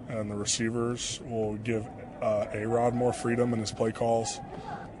Jaron, and the receivers will give A-Rod more freedom in his play calls.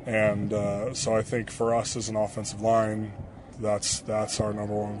 And so I think for us as an offensive line, that's our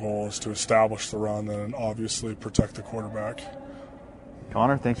number one goal, is to establish the run and obviously protect the quarterback.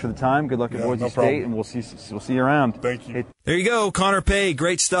 Connor, thanks for the time. Good luck at Boise State, and we'll see you around. Thank you. There you go, Connor Pay.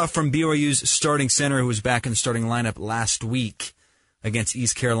 Great stuff from BYU's starting center, who was back in the starting lineup last week against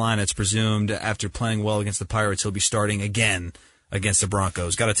East Carolina. It's presumed after playing well against the Pirates, he'll be starting again against the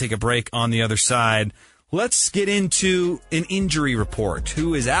Broncos. Got to take a break on the other side. Let's get into an injury report.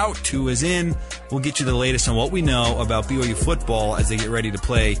 Who is out? Who is in? We'll get you the latest on what we know about BYU football as they get ready to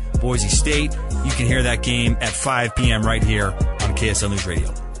play Boise State. You can hear that game at 5 p.m. right here on KSL News Radio.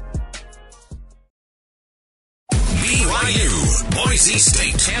 BYU, Boise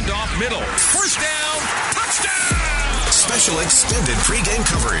State. Handoff middle. First down. Touchdown. Special extended pregame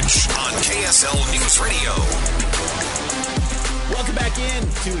coverage on KSL News Radio. Welcome back in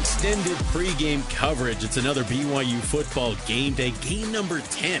to extended pregame coverage. It's another BYU football game day, game number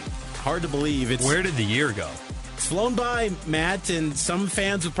 10. Hard to believe. Where did the year go? It's flown by, Matt, and some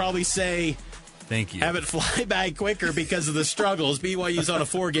fans would probably say, thank you. Have it fly by quicker because of the struggles. BYU's on a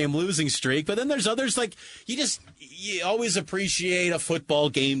 4-game losing streak. But then there's others like you always appreciate a football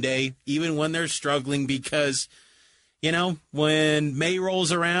game day, even when they're struggling, because, when May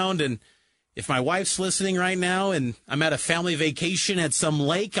rolls around, and if my wife's listening right now and I'm at a family vacation at some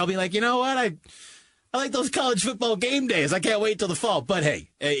lake, I'll be like, you know what? I like those college football game days. I can't wait till the fall. But hey,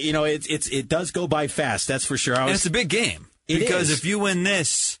 it does go by fast. That's for sure. And it's a big game because if you win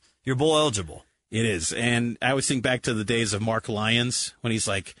this, you're bowl eligible. It is. And I always think back to the days of Mark Lyons when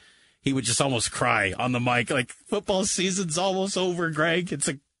he would just almost cry on the mic. Like, football season's almost over, Greg. It's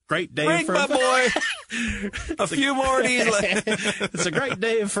a great day for my boy. A few more days. It's a great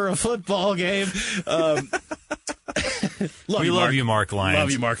day for a football game. We love you, Mark Lyons.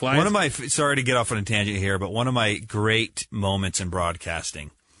 Love you, Mark Lyons. Sorry to get off on a tangent here, but one of my great moments in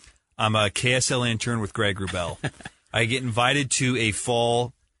broadcasting. I'm a KSL intern with Greg Wrubell. I get invited to a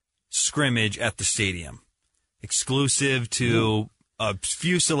fall scrimmage at the stadium, exclusive to a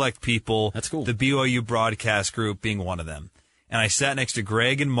few select people. That's cool. The BYU broadcast group being one of them. And I sat next to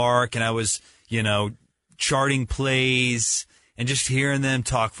Greg and Mark, and I was, charting plays and just hearing them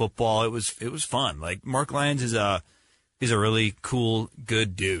talk football. It was fun. Like, Mark Lyons is a really cool,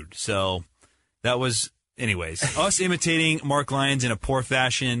 good dude. So that was, anyways, us imitating Mark Lyons in a poor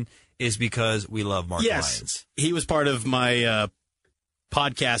fashion is because we love Mark Lyons. He was part of my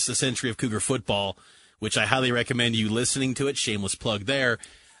podcast, The Century of Cougar Football, which I highly recommend you listening to it. Shameless plug there.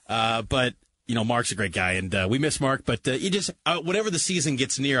 But Mark's a great guy, and we miss Mark. But you just whenever the season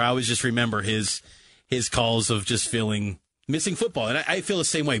gets near, I always just remember his calls of just missing football. And I feel the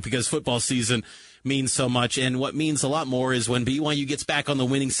same way because football season means so much. And what means a lot more is when BYU gets back on the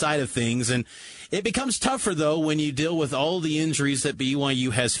winning side of things. And it becomes tougher, though, when you deal with all the injuries that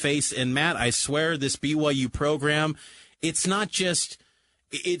BYU has faced. And, Matt, I swear this BYU program, it's not just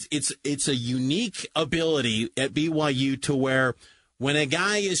it's a unique ability at BYU to where when a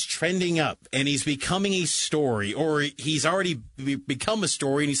guy is trending up and he's becoming a story, or he's already become a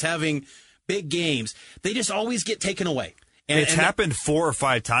story and he's having big games, they just always get taken away. And it's happened 4 or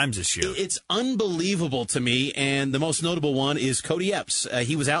 5 times this year. It's unbelievable to me, and the most notable one is Cody Epps.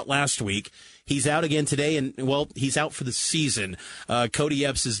 He was out last week. He's out again today, and, he's out for the season. Cody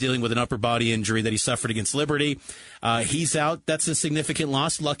Epps is dealing with an upper body injury that he suffered against Liberty. He's out. That's a significant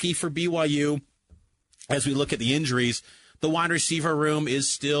loss. Lucky for BYU, as we look at the injuries, the wide receiver room is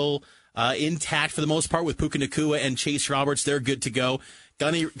still intact for the most part with Puka Nacua and Chase Roberts. They're good to go.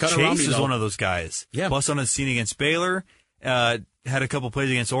 Chase is one of those guys. Yeah. Bust on the scene against Baylor. had a couple plays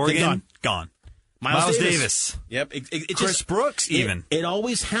against Oregon. Gone. Miles Davis. Yep. Chris Brooks, even. It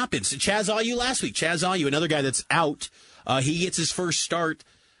always happens. Chaz Ayu last week. Chaz Ayu, another guy that's out. He gets his first start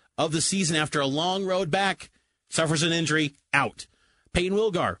of the season after a long road back. Suffers an injury. Out. Peyton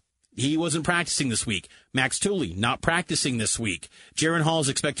Wilgar. He wasn't practicing this week. Max Tooley, not practicing this week. Jaron Hall is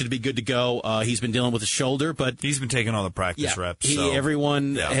expected to be good to go. He's been dealing with a shoulder, but he's been taking all the practice reps.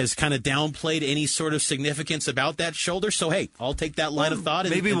 Everyone has kind of downplayed any sort of significance about that shoulder. So, hey, I'll take that line of thought.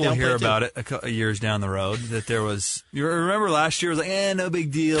 Maybe we'll hear about it a couple of years down the road, that there was... You remember last year, it was like, no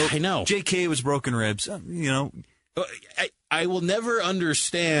big deal. I know. JK was broken ribs. I will never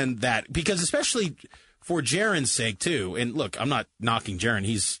understand that, because especially for Jaron's sake, too. And, look, I'm not knocking Jaron.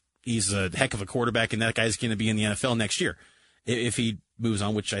 He's a heck of a quarterback, and that guy's going to be in the NFL next year if he moves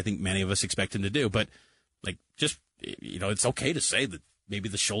on, which I think many of us expect him to do. But, it's okay to say that maybe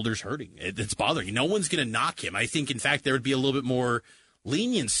the shoulder's hurting. It's bothering you. No one's going to knock him. I think, in fact, there would be a little bit more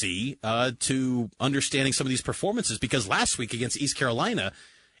leniency to understanding some of these performances, because last week against East Carolina,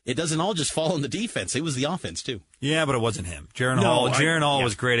 it doesn't all just fall on the defense. It was the offense, too. Yeah, but it wasn't him. Jaron Hall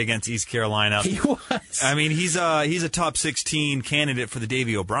was great against East Carolina. He was. I mean, he's a top 16 candidate for the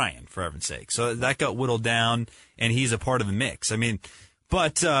Davey O'Brien, for heaven's sake. So that got whittled down, and he's a part of the mix. I mean,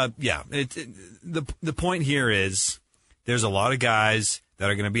 but, the point here is there's a lot of guys that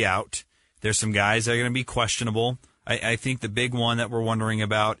are going to be out. There's some guys that are going to be questionable. I think the big one that we're wondering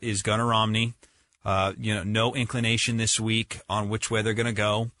about is Gunnar Romney. No inclination this week on which way they're going to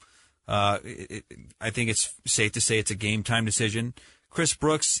go. I think it's safe to say it's a game time decision. Chris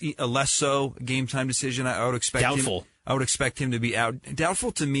Brooks, a less so game time decision. I would expect doubtful. I would expect him to be out.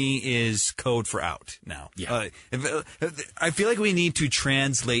 Doubtful to me is code for out now. Yeah. I feel like we need to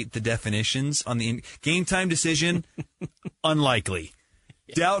translate the definitions on the game time decision. Unlikely.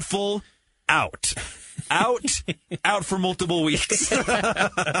 Yeah. Doubtful. Out. Out for multiple weeks.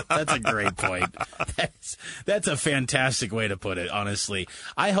 That's a great point. That's a fantastic way to put it, honestly.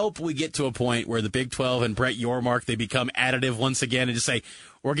 I hope we get to a point where the Big 12 and Brett Yormark, they become additive once again and just say,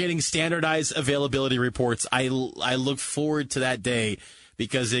 we're getting standardized availability reports. I look forward to that day,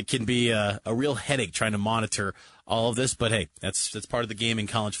 because it can be a real headache trying to monitor all of this. But, hey, that's part of the game in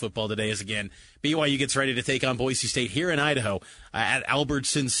college football today. Is, again, BYU gets ready to take on Boise State here in Idaho at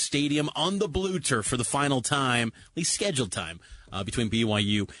Albertson Stadium on the blue turf for the final time, at least scheduled time, between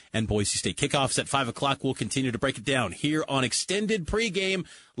BYU and Boise State. Kickoffs at 5 o'clock. We'll continue to break it down here on Extended Pregame,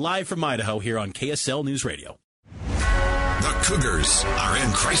 live from Idaho here on KSL News Radio. The Cougars are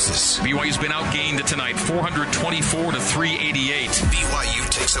in crisis. BYU's been outgained tonight, 424 to 388. BYU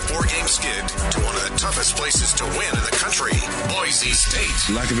takes a 4-game skid to one of the toughest places to win in the country, Boise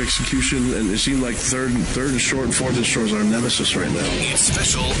State. Lack of execution, and it seemed like third and short and fourth and short is our nemesis right now. It's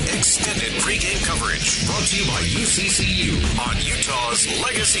special extended pregame coverage brought to you by UCCU on Utah's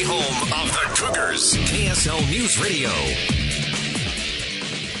legacy home of the Cougars, KSL News Radio.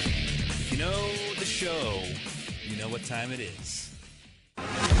 You know the show. You know what time it is.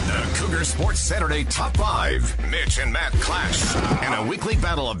 The Cougar Sports Saturday Top 5. Mitch and Matt clash in a weekly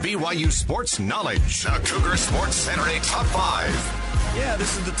battle of BYU sports knowledge. The Cougar Sports Saturday Top 5. Yeah,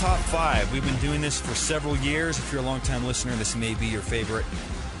 this is the Top 5. We've been doing this for several years. If you're a longtime listener, this may be your favorite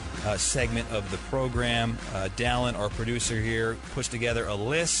segment of the program. Dallin, our producer here, puts together a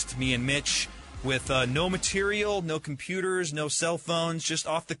list, me and Mitch, with no material, no computers, no cell phones, just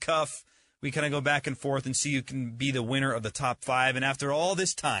off the cuff. We kind of go back and forth and see who can be the winner of the top 5. And after all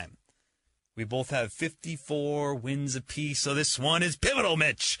this time, we both have 54 wins apiece. So this one is pivotal,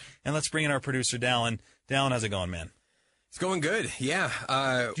 Mitch. And let's bring in our producer, Dallin. Dallin, how's it going, man? It's going good, yeah.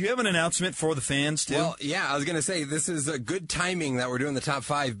 Do you have an announcement for the fans, too? Well, yeah, I was going to say, this is a good timing that we're doing the top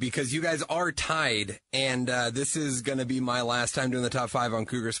 5, because you guys are tied, and this is going to be my last time doing the top 5 on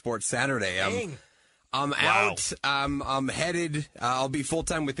Cougar Sports Saturday. I'm out. I'm headed. I'll be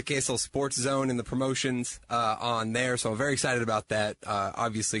full-time with the KSL Sports Zone and the promotions on there, so I'm very excited about that.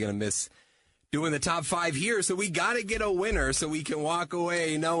 Obviously going to miss doing the top 5 here, so we got to get a winner so we can walk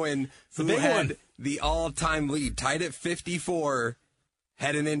away knowing who had the all-time lead, tied at 54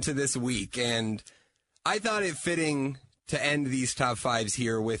 heading into this week. And I thought it fitting to end these top 5s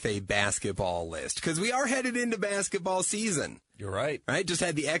here with a basketball list, because we are headed into basketball season. You're right. Right? Just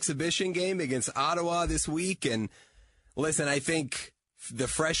had the exhibition game against Ottawa this week. And listen, I think the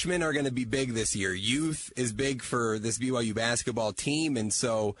freshmen are going to be big this year. Youth is big for this BYU basketball team. And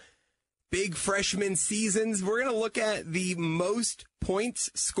so big freshman seasons. We're going to look at the most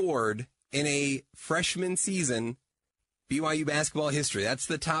points scored in a freshman season, BYU basketball history. That's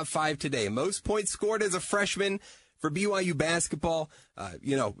the top 5 today. Most points scored as a freshman for BYU basketball,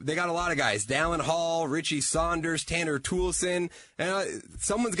 they got a lot of guys. Dallin Hall, Richie Saunders, Tanner Toolson.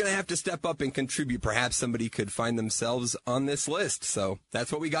 Someone's going to have to step up and contribute. Perhaps somebody could find themselves on this list. So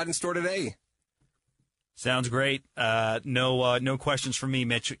that's what we got in store today. Sounds great. No questions from me,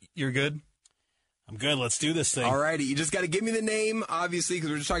 Mitch. You're good? I'm good. Let's do this thing. All righty. You just got to give me the name, obviously, because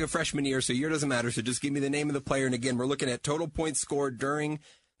we're just talking freshman year, so year doesn't matter. So just give me the name of the player. And again, we're looking at total points scored during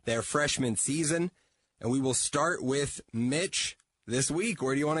their freshman season. And we will start with Mitch this week.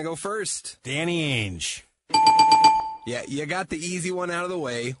 Where do you want to go first? Danny Ainge. Yeah, you got the easy one out of the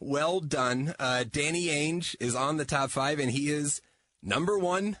way. Well done. Danny Ainge is on the top 5, and he is number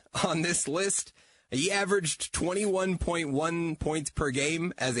 1 on this list. He averaged 21.1 points per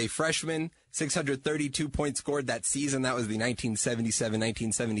game as a freshman, 632 points scored that season. That was the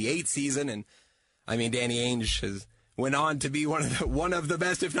 1977-1978 season. And, Danny Ainge went on to be one of the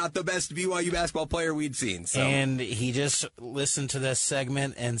best, if not the best, BYU basketball player we'd seen. So. And he just listened to this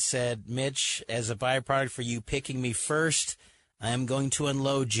segment and said, Mitch, as a byproduct for you picking me first, I am going to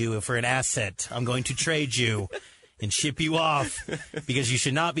unload you for an asset. I'm going to trade you and ship you off because you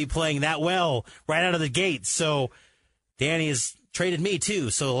should not be playing that well right out of the gate. So Danny has traded me too.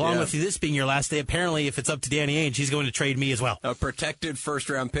 So along with this being your last day, apparently if it's up to Danny Ainge, he's going to trade me as well. A protected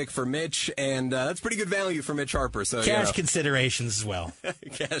first-round pick for Mitch, and that's pretty good value for Mitch Harper. So cash considerations as well.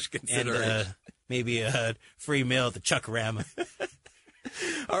 Cash considerations. And maybe a free meal at the Chuckarama.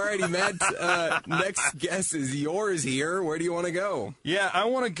 All righty, Matt. Next guess is yours here. Where do you want to go? Yeah, I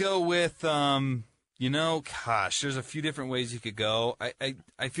want to go with... there's a few different ways you could go. I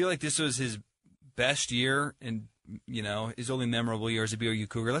feel like this was his best year and, his only memorable year as a BYU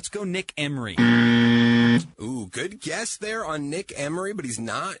Cougar. Let's go Nick Emery. Ooh, good guess there on Nick Emery, but he's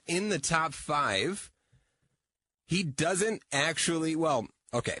not in the top 5. He doesn't actually,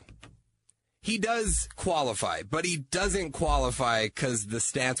 he does qualify, but he doesn't qualify because the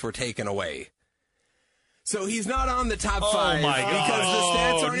stats were taken away. So he's not on the top 5 because the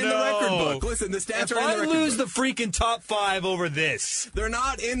stats aren't in the record book. Listen, the stats are in the record book. I lose the freaking top 5 over this. They're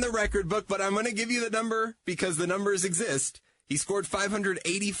not in the record book, but I'm going to give you the number because the numbers exist. He scored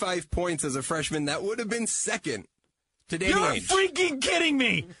 585 points as a freshman. That would have been second to Danny Ainge. You're freaking kidding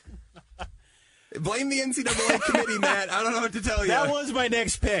me. Blame the NCAA committee, Matt. I don't know what to tell you. That was my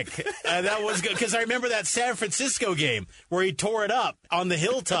next pick. That was good because I remember that San Francisco game where he tore it up on the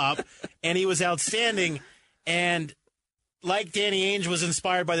hilltop, and he was outstanding. And like Danny Ainge was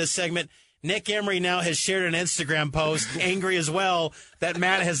inspired by this segment, Nick Emery now has shared an Instagram post, angry as well, that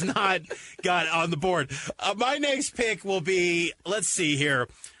Matt has not got on the board. My next pick will be, let's see here.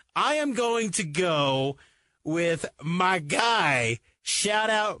 I am going to go with my guy.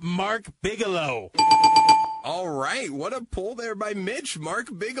 Shout out Mark Bigelow. All right. What a pull there by Mitch. Mark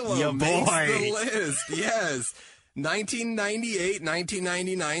Bigelow Your makes boy. the list. Yes.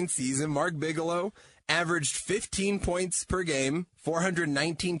 1998-1999 season, Mark Bigelow averaged 15 points per game,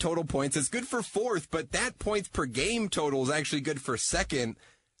 419 total points. It's good for 4th, but that points per game total is actually good for 2nd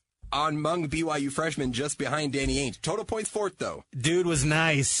among BYU freshmen, just behind Danny Ainge. Total points 4th, though. Dude was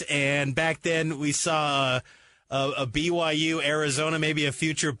nice, and back then we saw a BYU, Arizona, maybe a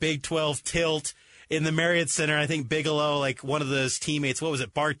future Big 12 tilt in the Marriott Center. I think Bigelow, like one of those teammates, what was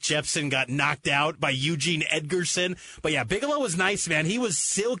it, Bart Jepson, got knocked out by Eugene Edgerson. But yeah, Bigelow was nice, man. He was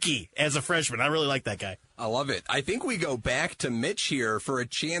silky as a freshman. I really like that guy. I love it. I think we go back to Mitch here for a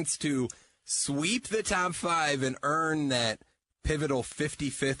chance to sweep the top 5 and earn that pivotal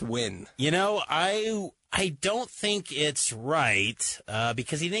 55th win. I don't think it's right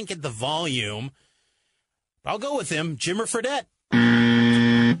because he didn't get the volume. I'll go with him, Jimmer Fredette.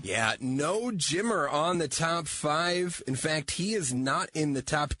 Yeah, no Jimmer on the top 5. In fact, he is not in the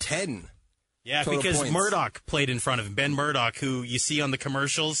top 10. Yeah, because points. Murdoch played in front of him. Ben Murdoch, who you see on the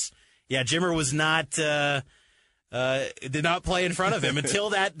commercials. Yeah, Jimmer was not did not play in front of him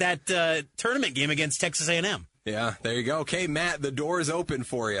until that tournament game against Texas A&M. Yeah, there you go. Okay, Matt, the door is open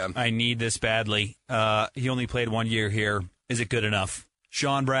for you. I need this badly. He only played 1 year here. Is it good enough?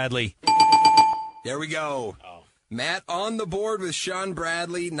 Sean Bradley. There we go. Oh. Matt on the board with Sean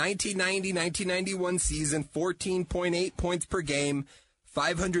Bradley, 1990-1991 season, 14.8 points per game,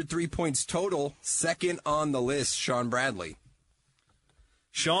 503 points total, 2nd on the list, Sean Bradley.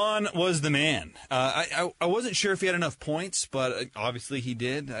 Sean was the man. I wasn't sure if he had enough points, but obviously he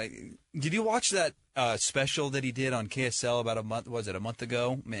did. Did you watch that special that he did on KSL about a month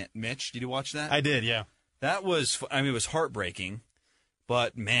ago? Mitch, did you watch that? I did, yeah. That was, it was heartbreaking.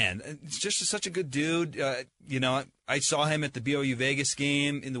 But, man, it's just such a good dude. I saw him at the BYU Vegas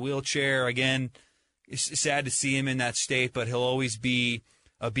game in the wheelchair. Again, it's sad to see him in that state, but he'll always be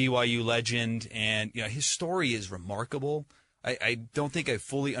a BYU legend, and his story is remarkable. I don't think I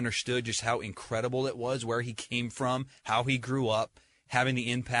fully understood just how incredible it was, where he came from, how he grew up, having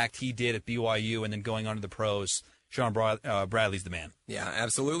the impact he did at BYU, and then going on to the pros. Sean Bradley's the man. Yeah,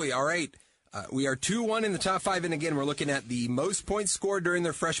 absolutely. All right. We are 2-1 in the top 5, and again, we're looking at the most points scored during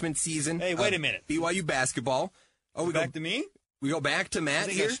their freshman season. Hey, wait a minute. BYU basketball. Oh, we back to me? We go back to Matt. I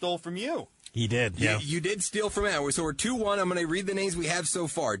think here. I stole from you. He did, yeah. You did steal from Matt. So we're 2-1. I'm going to read the names we have so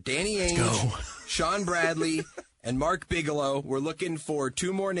far. Danny Ainge, Sean Bradley, and Mark Bigelow. We're looking for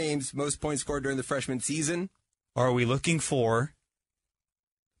 2 more names, most points scored during the freshman season. Are we looking for,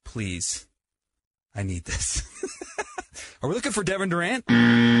 please, I need this. Are we looking for Devin Durant?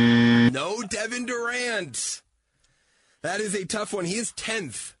 No Devin Durant. That is a tough one. He is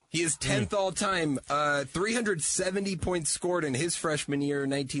 10th. He is 10th all time. 370 points scored in his freshman year,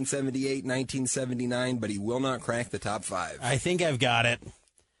 1978, 1979, but he will not crack the top 5. I think I've got it.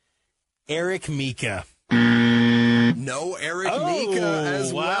 Eric Mika. No Eric Mika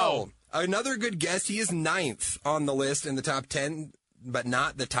as wow. well. Another good guess. He is 9th on the list in the top 10, but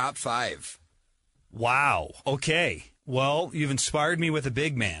not the top 5. Wow. Okay. Well, you've inspired me with a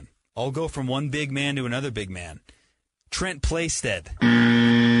big man. I'll go from one big man to another big man. Trent Playstead.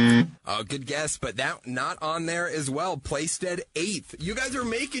 Oh, good guess, but that not on there as well. Playstead 8th. You guys are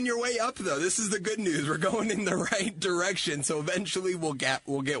making your way up, though. This is the good news. We're going in the right direction, so eventually we'll get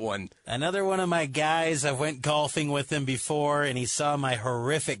one. Another one of my guys, I went golfing with him before, and he saw my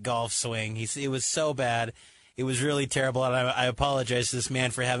horrific golf swing. It was so bad. It was really terrible, and I apologize to this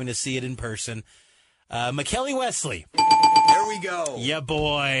man for having to see it in person. McKelly Wesley. There we go. Yeah,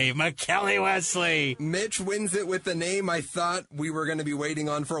 boy. McKelly Wesley. Mitch wins it with the name I thought we were going to be waiting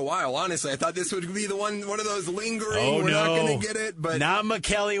on for a while. Honestly, I thought this would be the one of those lingering, we're not going to get it. But not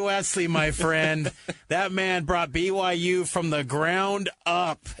McKelly Wesley, my friend. That man brought BYU from the ground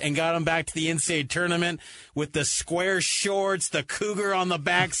up and got him back to the NCAA tournament with the square shorts, the cougar on the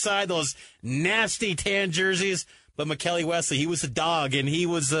backside, those nasty tan jerseys. But McKelly Wesley, he was a dog, and he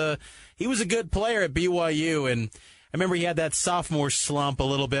was a good player at BYU, and I remember he had that sophomore slump a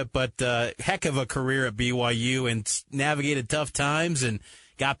little bit, but heck of a career at BYU and navigated tough times and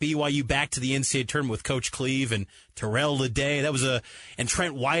got BYU back to the NCAA tournament with Coach Cleve and Terrell Leday. That was and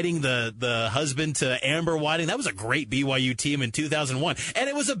Trent Whiting, the husband to Amber Whiting. That was a great BYU team in 2001. And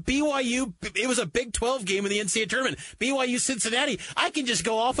it was a Big 12 game in the NCAA tournament. BYU Cincinnati. I can just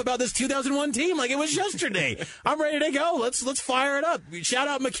go off about this 2001 team like it was yesterday. I'm ready to go. Let's fire it up. Shout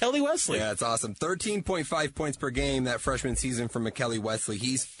out McKelly Wesley. Yeah, it's awesome. 13.5 points per game that freshman season for McKelly Wesley.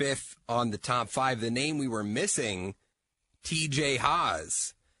 He's 5th on the top 5. The name we were missing, TJ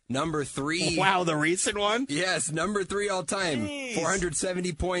Haas. Number 3. Wow, the recent one? Yes, number 3 all time. Jeez.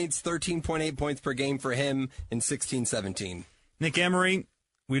 470 points, 13.8 points per game for him in 16-17. Nick Emery,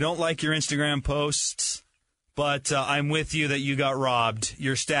 we don't like your Instagram posts, but I'm with you that you got robbed.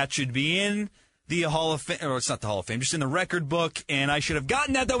 Your stat should be in the Hall of Fame, or it's not the Hall of Fame, just in the record book, and I should have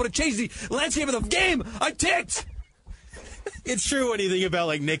gotten that. That would have changed the landscape of the game. I ticked! It's true when you think about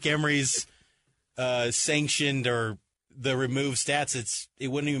like Nick Emery's sanctioned or the removed stats, it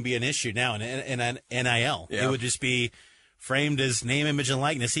wouldn't even be an issue now in NIL. Yeah. It would just be framed as name, image, and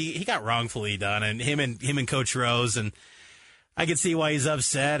likeness. He got wrongfully done, and him and Coach Rose, and I can see why he's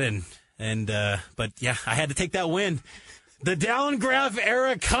upset. But yeah, I had to take that win. The Dallin Graf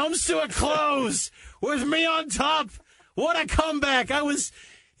era comes to a close with me on top. What a comeback! I was,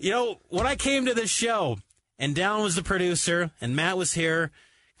 when I came to this show, and Dallin was the producer, and Matt was here,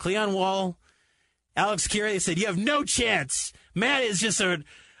 Cleon Wall, Alex Kira, they said, you have no chance. Matt is just a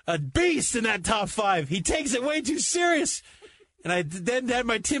beast in that top 5. He takes it way too serious. And I then had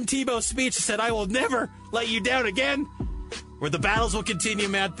my Tim Tebow speech and said, I will never let you down again. Where the battles will continue,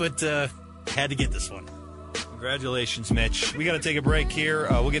 Matt, but had to get this one. Congratulations, Mitch. We got to take a break here.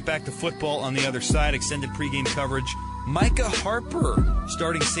 We'll get back to football on the other side. Extended pregame coverage. Micah Harper,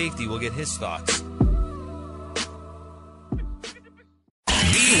 starting safety. We'll get his thoughts.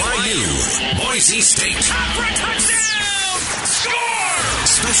 BYU, Boise State. Time for a touchdown! Score!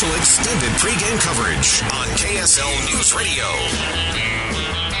 Special extended pregame coverage on KSL News Radio.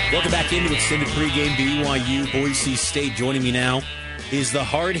 Welcome back into extended pregame. BYU, Boise State. Joining me now is the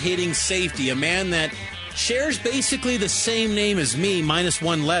hard-hitting safety, a man that shares basically the same name as me, minus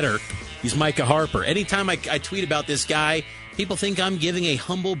one letter. He's Micah Harper. Anytime I tweet about this guy, people think I'm giving a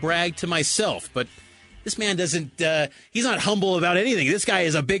humble brag to myself, but this man doesn't, he's not humble about anything. This guy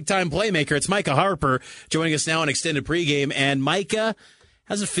is a big-time playmaker. It's Micah Harper joining us now on Extended Pregame. And Micah,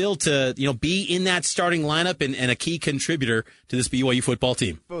 how's it feel to, be in that starting lineup and a key contributor to this BYU football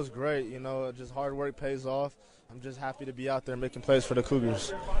team? It feels great. Just hard work pays off. I'm just happy to be out there making plays for the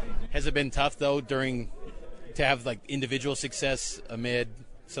Cougars. Has it been tough, though, to have like individual success amid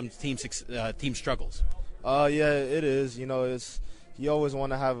some team struggles? Yeah, it is. You know, you always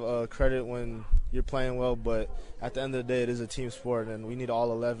want to have credit when you're playing well, but at the end of the day, it is a team sport, and we need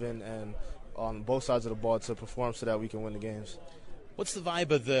all 11 and on both sides of the ball to perform so that we can win the games. What's the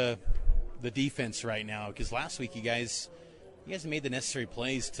vibe of the defense right now? Because last week you guys made the necessary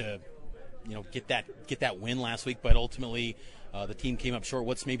plays to, get that win last week, but ultimately the team came up short.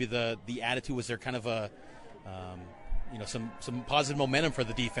 What's maybe the attitude? Was there kind of a some positive momentum for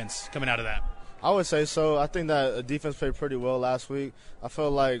the defense coming out of that? I would say so. I think that the defense played pretty well last week. I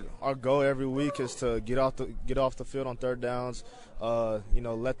feel like our goal every week is to get off the field on third downs.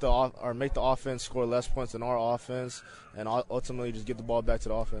 Make the offense score less points than our offense, and ultimately just get the ball back to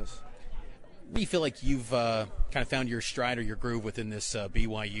the offense. Do you feel like you've kind of found your stride or your groove within this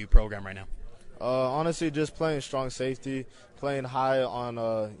BYU program right now? Honestly, just playing strong safety, playing high on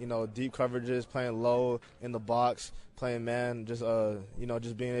deep coverages, playing low in the box, playing man, just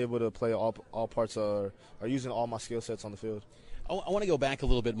being able to play all parts or using all my skill sets on the field. I want to go back a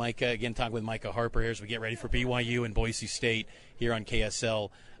little bit, Micah. Again, talking with Micah Harper here as we get ready for BYU and Boise State here on KSL.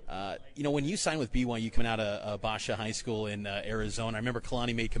 When you signed with BYU coming out of Basha High School in Arizona, I remember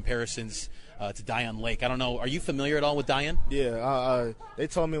Kalani made comparisons to Dion Lake. I don't know, are you familiar at all with Dion? Yeah, they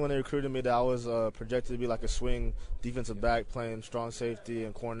told me when they recruited me that I was projected to be like a swing defensive back, playing strong safety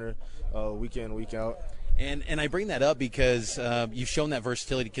and corner week in, week out. And I bring that up because you've shown that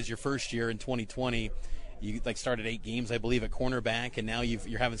versatility because your first year in 2020, you started 8 games, I believe, at cornerback, and now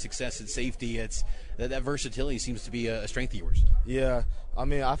you're having success at safety. It's that versatility seems to be a strength of yours. Yeah, I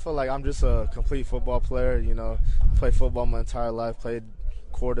mean, I feel like I'm just a complete football player. Played football my entire life. Played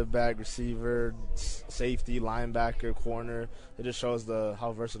quarterback, receiver, safety, linebacker, corner. It just shows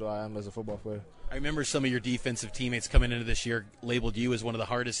how versatile I am as a football player. I remember some of your defensive teammates coming into this year labeled you as one of the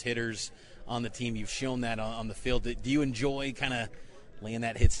hardest hitters on the team. You've shown that on the field. Do you enjoy kind of laying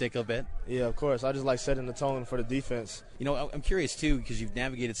that hit stick a bit? Yeah, of course. I just like setting the tone for the defense. I'm curious, too, because you've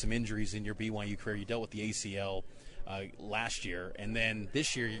navigated some injuries in your BYU career. You dealt with the ACL last year, and then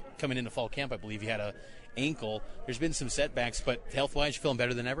this year, coming into fall camp, I believe you had a ankle. There's been some setbacks, but health-wise, you feeling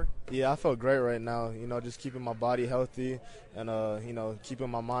better than ever? Yeah, I feel great right now. Just keeping my body healthy and, keeping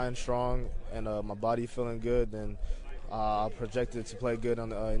my mind strong and my body feeling good. And I projected to play good in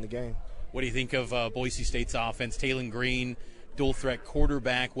the game. What do you think of Boise State's offense? Taylon Green, dual-threat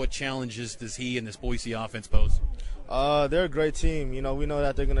quarterback. What challenges does he and this Boise offense pose? They're a great team. We know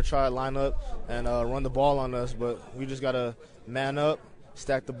that they're going to try to line up and run the ball on us, but we just got to man up,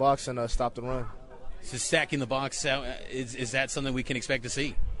 stack the box, and stop the run. So stacking the box, is that something we can expect to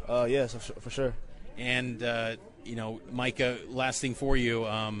see? Yes, for sure. And, Micah, last thing for you,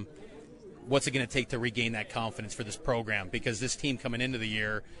 what's it going to take to regain that confidence for this program? Because this team coming into the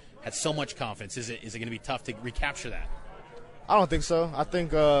year had so much confidence. Is it going to be tough to recapture that? I don't think so. I think,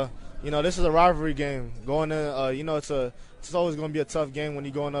 this is a rivalry game. Going in, it's always going to be a tough game when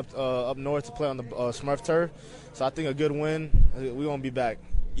you're going up north to play on the Smurf turf. So I think a good win, we're going to be back.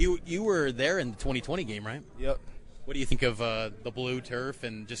 You were there in the 2020 game, right? Yep. What do you think of the blue turf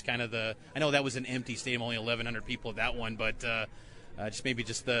and just kind of I know that was an empty stadium, only 1,100 people at that one, but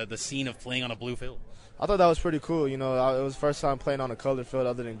just the scene of playing on a blue field? I thought that was pretty cool. It was the first time playing on a colored field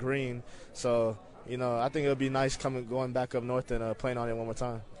other than green. So, I think it would be nice going back up north and playing on it one more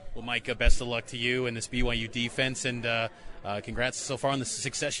time. Well, Micah, best of luck to you and this BYU defense, and congrats so far on the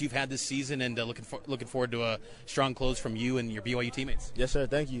success you've had this season, and looking forward to a strong close from you and your BYU teammates. Yes, sir.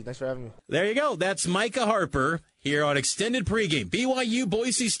 Thank you. Thanks for having me. There you go. That's Micah Harper here on Extended Pregame. BYU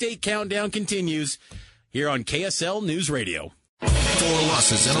Boise State countdown continues here on KSL News Radio. 4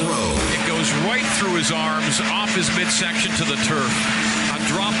 losses in a row. It goes right through his arms, off his midsection to the turf. A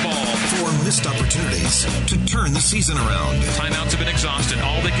drop ball. 4 missed opportunities to turn the season around. Timeouts have been exhausted.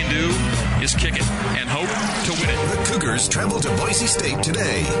 All they can do is kick it and hope to win it. The Cougars travel to Boise State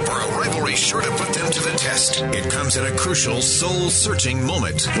today for a rivalry sure to put them to the test. It comes at a crucial, soul-searching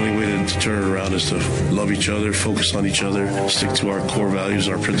moment. The only way to turn it around is to love each other, focus on each other, stick to our core values,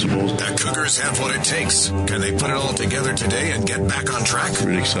 our principles. The Cougars have what it takes. Can they put it all together today and get back on track?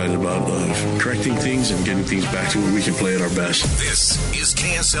 Really excited about correcting things and getting things back to where we can play at our best. This is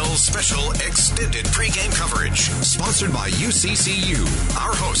KSL's special extended pregame coverage, sponsored by UCCU.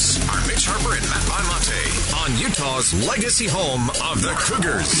 Our hosts are Mitch Harper and Matt Bonmate on Utah's legacy home of the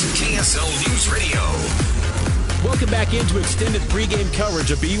Cougars, KSL News Radio. Welcome back into extended pregame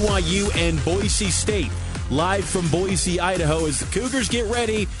coverage of BYU and Boise State. Live from Boise, Idaho, as the Cougars get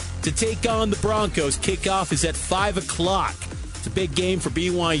ready to take on the Broncos. Kickoff is at 5 o'clock. It's a big game for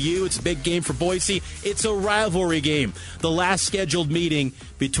BYU. It's a big game for Boise. It's a rivalry game. The last scheduled meeting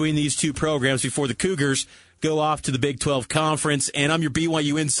between these two programs before the Cougars go off to the Big 12 Conference. And I'm your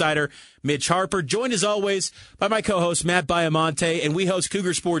BYU insider, Mitch Harper, joined as always by my co-host, Matt Baiamonte. And we host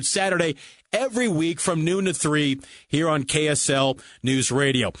Cougar Sports Saturday every week from noon to 3 here on KSL News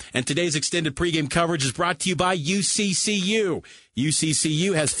Radio. And today's extended pregame coverage is brought to you by UCCU.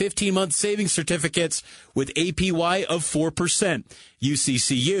 UCCU has 15-month savings certificates with APY of 4%.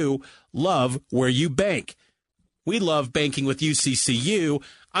 UCCU, love where you bank. We love banking with UCCU.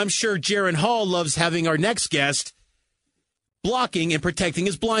 I'm sure Jaren Hall loves having our next guest blocking and protecting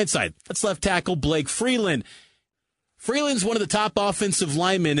his blind side. That's left tackle Blake Freeland. Freeland's one of the top offensive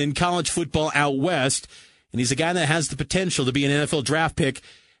linemen in college football out west, and he's a guy that has the potential to be an NFL draft pick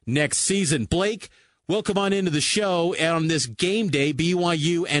next season. Blake, welcome on into the show. And on this game day,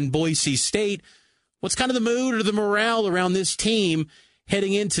 BYU and Boise State, what's kind of the mood or the morale around this team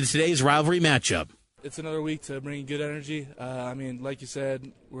heading into today's rivalry matchup? It's another week to bring good energy. Like you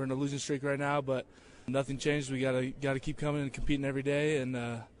said, we're in a losing streak right now, but nothing changed. We gotta keep coming and competing every day, and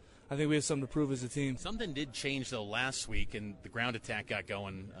I think we have something to prove as a team. Something did change, though, last week, and the ground attack got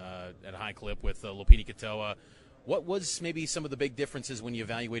going at a high clip with Lopini Katoa. What was maybe some of the big differences when you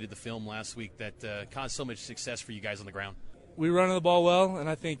evaluated the film last week that caused so much success for you guys on the ground? We run the ball well, and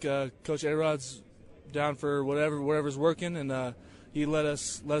I think Coach A-Rod's down for whatever's working, and he let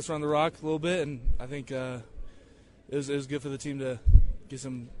us run the rock a little bit, and I think it was good for the team to get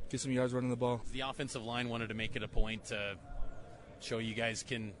some yards running the ball. The offensive line wanted to make it a point to show you guys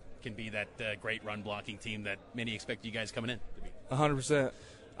can be that great run blocking team that many expect you guys coming in to be. 100%.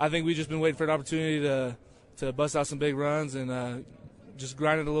 I think we've just been waiting for an opportunity to bust out some big runs and just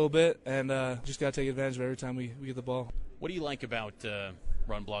grind it a little bit, and just got to take advantage of every time we get the ball. What do you like about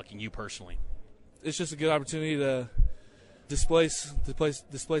run blocking, you personally? It's just a good opportunity to displace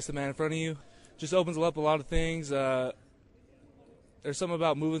the man in front of you. Just opens up a lot of things. There's something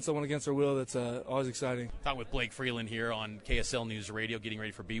about moving someone against their will that's always exciting. Talking with Blake Freeland here on KSL News Radio, getting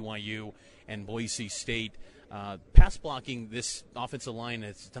ready for BYU and Boise State. Pass blocking, this offensive line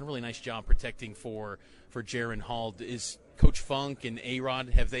has done a really nice job protecting for Jaren Hall. Is Coach Funk and A-Rod,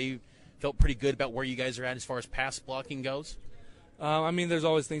 have they felt pretty good about where you guys are at as far as pass blocking goes? There's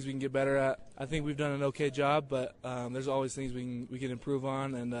always things we can get better at. I think we've done an okay job, but there's always things we can improve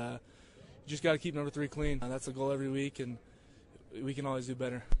on, and you just got to keep number 3 clean. That's the goal every week, and we can always do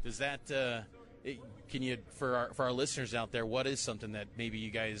better. Does that can you, for our listeners out there, what is something that maybe you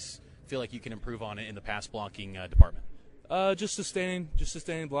guys feel like you can improve on in the pass blocking department? Just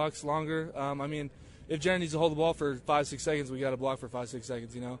sustaining blocks longer. If Jaren needs to hold the ball for 5-6 seconds, we got to block for 5-6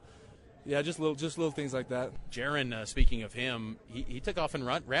 seconds. Yeah, just little things like that. Jaren, speaking of him, he took off and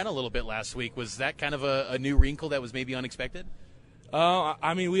ran a little bit last week. Was that kind of a new wrinkle that was maybe unexpected? We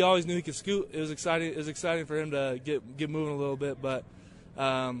always knew he could scoot. It was exciting. It was exciting for him to get moving a little bit. But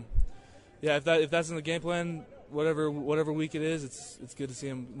if that's in the game plan, whatever week it is, it's good to see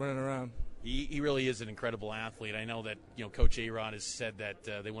him running around. He really is an incredible athlete. I know that Coach A-Rod has said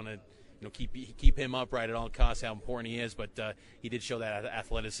that they want to keep him upright at all costs, how important he is. But he did show that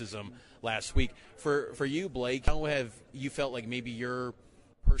athleticism last week. For you, Blake, how have you felt like maybe your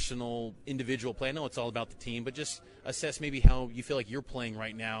personal individual play? I know it's all about the team, but just assess maybe how you feel like you're playing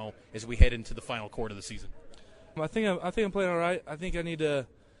right now as we head into the final quarter of the season. I think I'm playing all right. I think I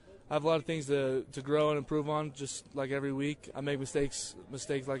have a lot of things to grow and improve on, just like every week. I make mistakes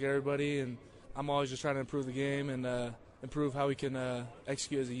like everybody, and I'm always just trying to improve the game and improve how we can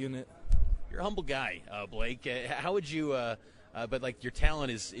execute as a unit. You're a humble guy, Blake. How would you but like your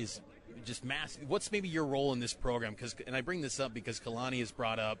talent is just massive. What's maybe your role in this program? And I bring this up because Kalani has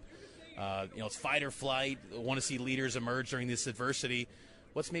brought up, it's fight or flight. Want to see leaders emerge during this adversity.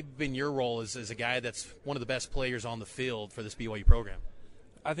 What's maybe been your role as a guy that's one of the best players on the field for this BYU program?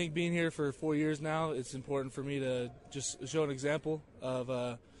 I think being here for 4 years now, it's important for me to just show an example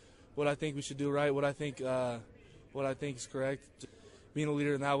of what I think we should do right, what I think is correct. Being a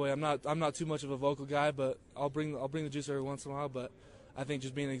leader in that way, I'm not too much of a vocal guy, but I'll bring the juice every once in a while. But I think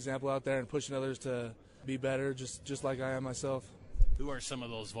just being an example out there and pushing others to be better, just like I am myself. Who are some of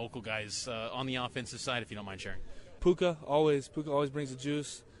those vocal guys on the offensive side, if you don't mind sharing? Puka always brings the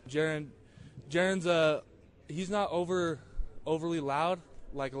juice. Jaren's he's not overly loud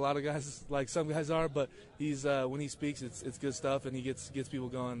like a lot of guys, like some guys are, but he's when he speaks, it's good stuff, and he gets people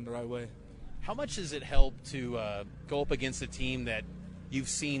going the right way. How much does it help to go up against a team that you've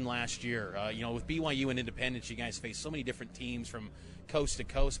seen last year? With BYU and Independence, you guys face so many different teams from coast to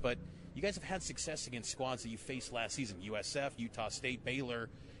coast, but you guys have had success against squads that you faced last season, USF, Utah State, Baylor.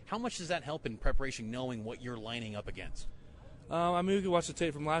 How much does that help in preparation, knowing what you're lining up against? I mean, we could watch the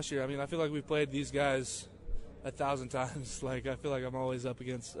tape from last year. I mean, I feel like we played these guys 1,000 times. Like, I feel like I'm always up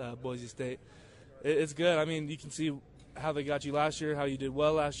against Boise State. It's good. I mean, you can see how they got you last year, how you did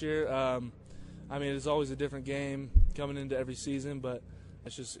well last year. I mean, it's always a different game coming into every season, but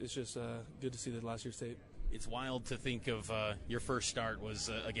it's just good to see the last year's tape. It's wild to think of your first start was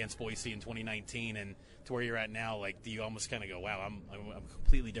against Boise in 2019, and to where you're at now. Like, do you almost kind of go, "Wow, I'm a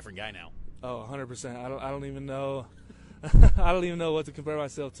completely different guy now"? Oh, 100%. I don't even know. I don't even know what to compare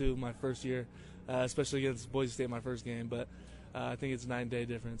myself to my first year, especially against Boise State, my first game. But I think it's a 9-day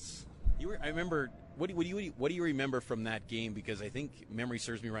difference. I remember. What do you remember from that game? Because I think memory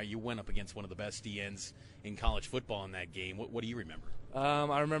serves me right. You went up against one of the best DNs in college football in that game. What do you remember?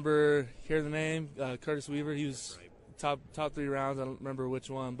 I remember hearing the name Curtis Weaver. He was top 3 rounds. I don't remember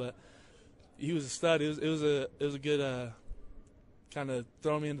which one, but he was a stud. It was a good kind of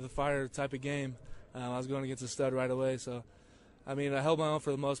throw me into the fire type of game. I was going against a stud right away, so I mean I held my own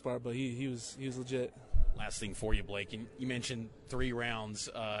for the most part, but he was legit. Last thing for you, Blake, and you mentioned 3 rounds.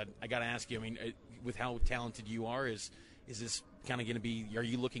 I got to ask you. I mean, with how talented you are, is this kind of going to be? Are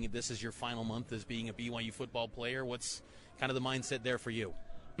you looking at this as your final month as being a BYU football player? What's kind of the mindset there for you?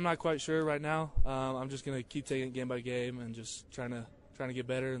 I'm not quite sure right now. I'm just going to keep taking it game by game and just trying to get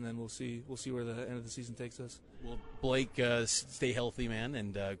better, and then we'll see where the end of the season takes us. Well, Blake, stay healthy, man,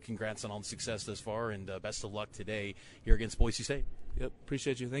 and congrats on all the success thus far, and best of luck today here against Boise State. Yep,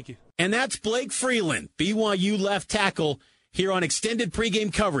 appreciate you. Thank you. And that's Blake Freeland, BYU left tackle, here on extended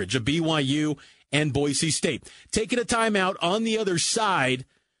pregame coverage of BYU and Boise State. Taking a timeout. On the other side,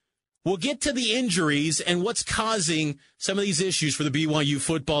 we'll get to the injuries and what's causing some of these issues for the BYU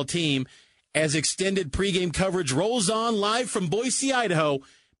football team as extended pregame coverage rolls on live from Boise, Idaho.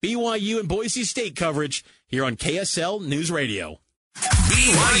 BYU and Boise State coverage here on KSL News Radio.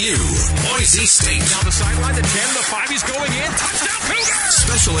 BYU, Boise State. Down the sideline, the 10, the 5, he's going in. Touchdown, Cougars!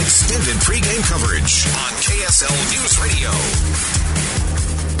 Special extended pregame coverage on KSL News Radio.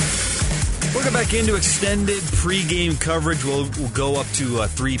 Welcome back into extended pregame coverage. We'll go up to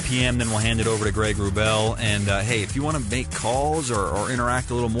 3 p.m., then we'll hand it over to Greg Wrubell. And, hey, if you want to make calls or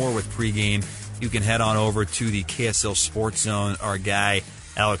interact a little more with pregame, you can head on over to the KSL Sports Zone. Our guy,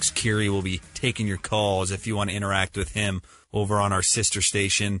 Alex Keary, will be taking your calls if you want to interact with him over on our sister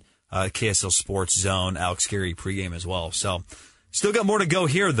station, KSL Sports Zone. Alex Keary pregame as well. So, still got more to go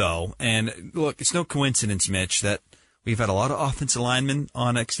here, though. And, look, it's no coincidence, Mitch, that we've had a lot of offensive linemen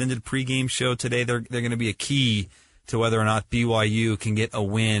on an extended pregame show today. They're going to be a key to whether or not BYU can get a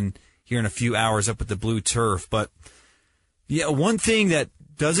win here in a few hours up at the blue turf. But, yeah, one thing that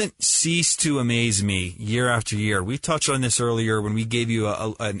doesn't cease to amaze me year after year, we touched on this earlier when we gave you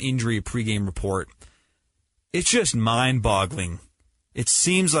an injury pregame report. It's just mind-boggling. It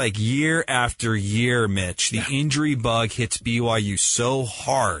seems like year after year, Mitch, the injury bug hits BYU so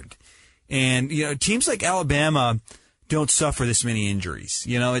hard. And, you know, teams like Alabama don't suffer this many injuries.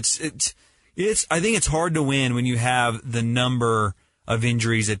 You know, it's I think it's hard to win when you have the number of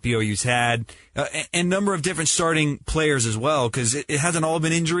injuries that BYU's had and number of different starting players as well, because it hasn't all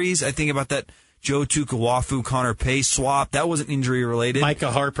been injuries. I think about that Joe Tukawafu, Connor Pace swap. That wasn't injury related.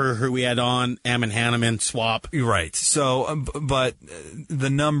 Micah Harper, who we had on, Ammon Hanneman swap. Right. So, but the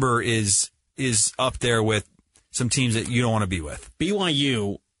number is up there with some teams that you don't want to be with.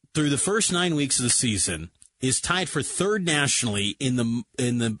 BYU, through the first 9 weeks of the season, is tied for third nationally in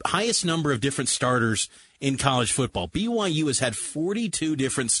the highest number of different starters in college football. BYU has had 42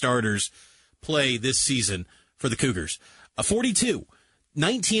 different starters play this season for the Cougars. 42.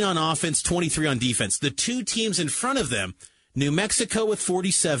 19 on offense, 23 on defense. The two teams in front of them, New Mexico with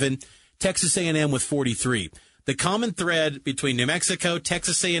 47, Texas A&M with 43. The common thread between New Mexico,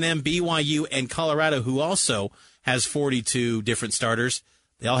 Texas A&M, BYU, and Colorado, who also has 42 different starters,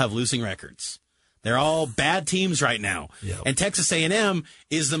 they all have losing records. They're all bad teams right now. Yep. And Texas A&M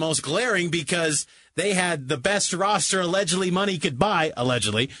is the most glaring because they had the best roster allegedly money could buy,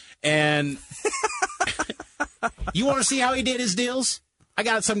 allegedly. And you want to see how he did his deals? I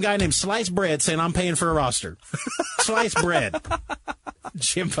got some guy named Sliced Bread saying I'm paying for a roster. Sliced Bread.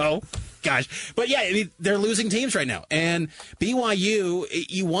 Jimbo. Gosh. But yeah, I mean, they're losing teams right now. And BYU,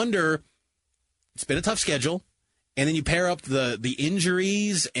 you wonder, it's been a tough schedule. And then you pair up the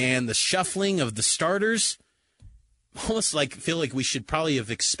injuries and the shuffling of the starters. Almost like feel like we should probably have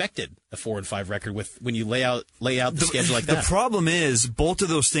expected a 4-5 record when you lay out the schedule like that. The problem is both of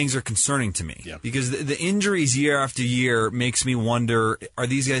those things are concerning to me because the injuries year after year makes me wonder: are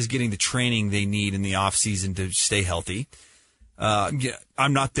these guys getting the training they need in the off season to stay healthy?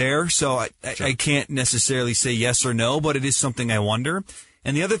 I'm not there, so I can't necessarily say yes or no, but it is something I wonder.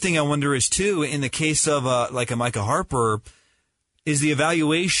 And the other thing I wonder is too, in the case of like a Micah Harper, is the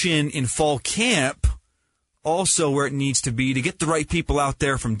evaluation in fall camp also where it needs to be to get the right people out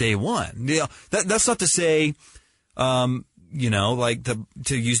there from day one? That's not to say, to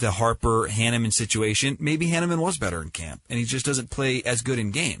use the Harper-Hanneman situation, maybe Hanneman was better in camp, and he just doesn't play as good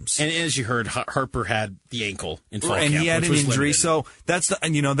in games. And as you heard, Harper had the ankle in fall camp, and he had an injury. Limited. So that's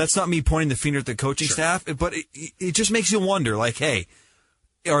not me pointing the finger at the coaching staff, but it just makes you wonder, like, hey,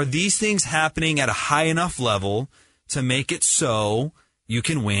 are these things happening at a high enough level to make it so you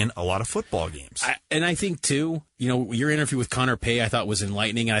can win a lot of football games? And I think, too, your interview with Connor Pay I thought was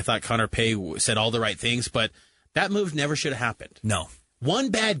enlightening, and I thought Connor Pay said all the right things, but that move never should have happened. No.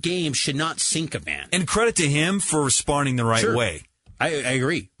 One bad game should not sink a man. And credit to him for responding the right way. I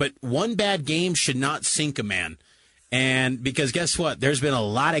agree. But one bad game should not sink a man. And because guess what? There's been a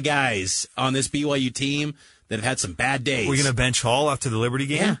lot of guys on this BYU team that have had some bad days. We're going to bench Hall after the Liberty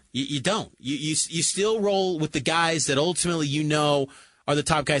game? Yeah, you don't. You still roll with the guys that ultimately are the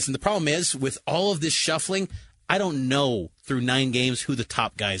top guys. And the problem is, with all of this shuffling, I don't know through 9 games who the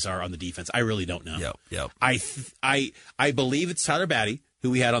top guys are on the defense. I really don't know. Yep. I believe it's Tyler Batty,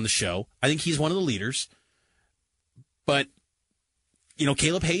 who we had on the show. I think he's one of the leaders. But,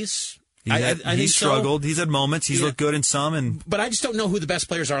 Caleb Hayes, I think he's struggled. So. He's had moments. He's looked good in some. But I just don't know who the best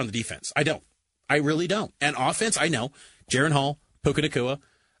players are on the defense. I don't. I really don't. And offense, I know. Jaron Hall, Puka Nacua.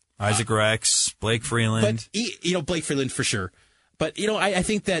 Isaac Rex, Blake Freeland. But, Blake Freeland for sure. But, I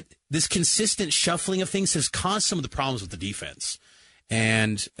think that this consistent shuffling of things has caused some of the problems with the defense.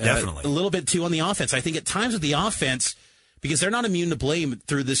 And definitely a little bit, too, on the offense. I think at times with the offense, because they're not immune to blame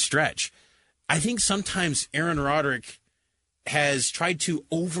through this stretch, I think sometimes Aaron Roderick has tried to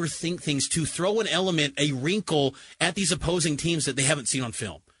overthink things, to throw an element, a wrinkle at these opposing teams that they haven't seen on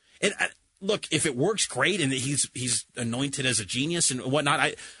film. And look, if it works, great, and he's anointed as a genius and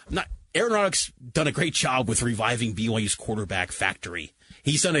whatnot. Aaron Roderick's done a great job with reviving BYU's quarterback factory.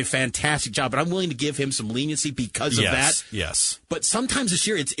 He's done a fantastic job, but I'm willing to give him some leniency because of that. Yes. But sometimes this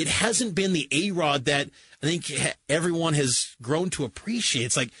year, it hasn't been the A-Rod that I think everyone has grown to appreciate.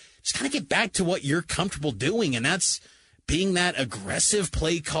 It's like, just kind of get back to what you're comfortable doing, and that's being that aggressive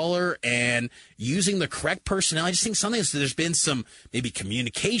play caller and using the correct personnel. I just think sometimes there's been some maybe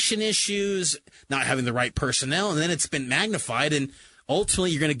communication issues, not having the right personnel, and then it's been magnified, and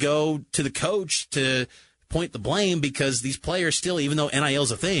ultimately you're going to go to the coach to point the blame because these players still, even though NIL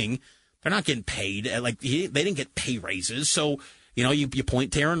is a thing, they're not getting paid. They didn't get pay raises. So, you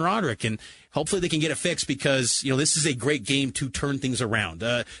point to Aaron Roderick, and hopefully they can get it fixed because, this is a great game to turn things around,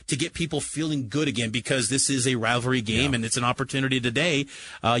 to get people feeling good again because this is a rivalry game and it's an opportunity today.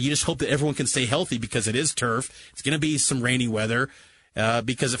 You just hope that everyone can stay healthy because it is turf. It's going to be some rainy weather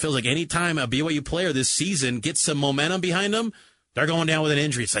because it feels like any time a BYU player this season gets some momentum behind them, they're going down with an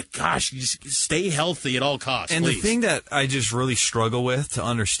injury. It's like, gosh, you just stay healthy at all costs. And please. The thing that I just really struggle with to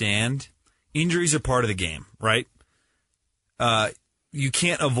understand, injuries are part of the game, right? You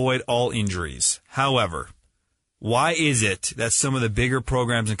can't avoid all injuries. However, why is it that some of the bigger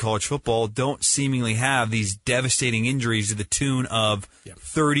programs in college football don't seemingly have these devastating injuries to the tune of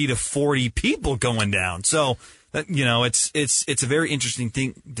 30 to 40 people going down? So, it's a very interesting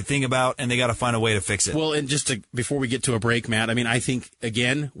thing to think about, and they got to find a way to fix it. Well, and before we get to a break, Matt, I think,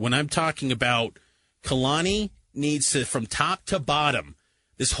 again, when I'm talking about Kalani needs to, from top to bottom,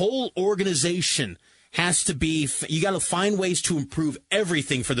 this whole organization has to be, you got to find ways to improve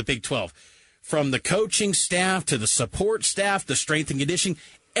everything for the Big 12. From the coaching staff to the support staff, the strength and conditioning,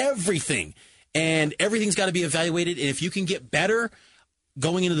 everything. And everything's got to be evaluated. And if you can get better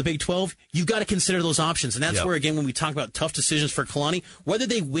going into the Big 12, you've got to consider those options. And that's where, again, when we talk about tough decisions for Kalani, whether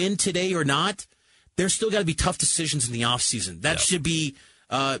they win today or not, there's still got to be tough decisions in the offseason. That should be,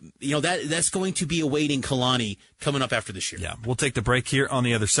 that's going to be awaiting Kalani coming up after this year. Yeah, we'll take the break here. On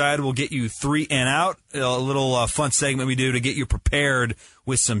the other side, we'll get you 3 and out, a little fun segment we do to get you prepared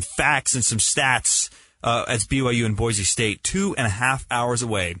with some facts and some stats as BYU and Boise State, 2.5 hours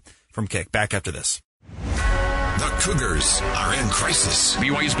away from kick. Back after this. The Cougars are in crisis.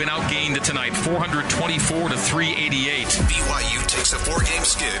 BYU's been outgained tonight, 424 to 388. BYU takes a 4-game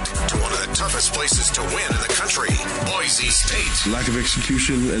skid to one of the toughest places to win in the country, Boise State. Lack of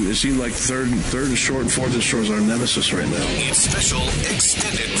execution, and it seemed like third and short and fourth and short is our nemesis right now. It's special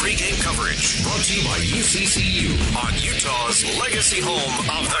extended pregame coverage brought to you by UCCU on Utah's legacy home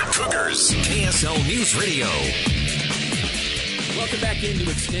of the Cougars, KSL News Radio. Welcome back into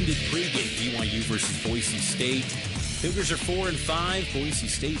extended pregame. BYU versus Boise State. Cougars are 4-5. Boise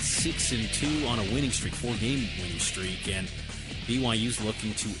State 6-2 on a winning streak, 4-game winning streak, and BYU's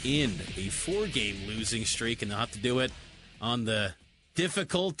looking to end a 4-game losing streak, and they'll have to do it on the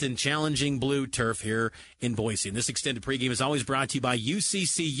difficult and challenging blue turf here in Boise. And this extended pregame is always brought to you by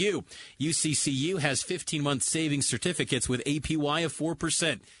UCCU. UCCU has 15-month savings certificates with APY of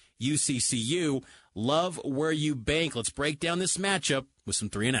 4%. UCCU, love where you bank. Let's break down this matchup with some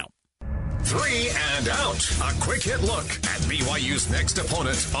 3 and out. 3 and out. A quick hit look at BYU's next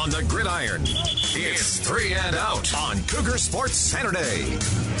opponent on the gridiron. It's 3 and out on Cougar Sports Saturday.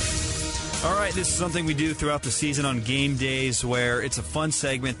 All right, this is something we do throughout the season on game days where it's a fun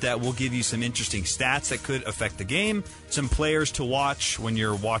segment that will give you some interesting stats that could affect the game, some players to watch when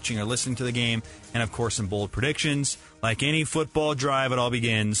you're watching or listening to the game, and, of course, some bold predictions. Like any football drive, it all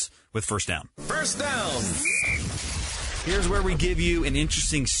begins with first down. First down. Here's where we give you an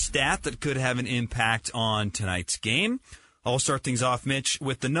interesting stat that could have an impact on tonight's game. I'll start things off, Mitch,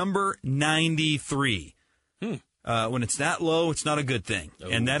 with the number 93. When it's that low, it's not a good thing. Oh.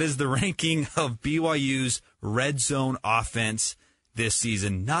 And that is the ranking of BYU's red zone offense this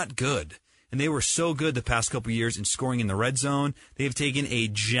season. Not good. And they were so good the past couple years in scoring in the red zone. They have taken a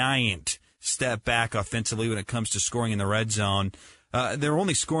giant step back offensively when it comes to scoring in the red zone. They're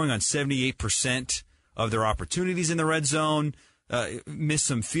only scoring on 78% of their opportunities in the red zone. Missed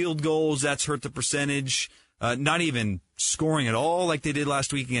some field goals. That's hurt the percentage. Not even scoring at all like they did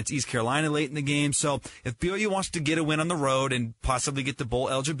last week against East Carolina late in the game. So if BYU wants to get a win on the road and possibly get the bowl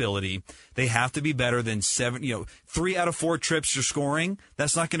eligibility, they have to be better than 3 out of 4 trips you're scoring.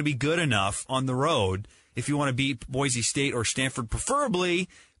 That's not going to be good enough on the road if you want to beat Boise State or Stanford, preferably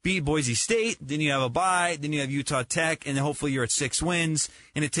beat Boise State. Then you have a bye. Then you have Utah Tech, and then hopefully you're at 6 wins,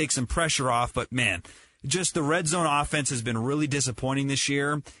 and it takes some pressure off. But, man, just the red zone offense has been really disappointing this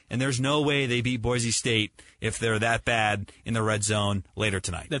year, and there's no way they beat Boise State if they're that bad in the red zone later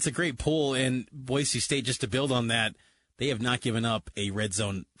tonight. That's a great pull, and Boise State, just to build on that, they have not given up a red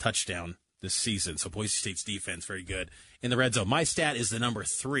zone touchdown this season. So Boise State's defense, very good in the red zone. My stat is the number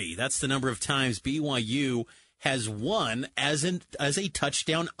 3. That's the number of times BYU has won as a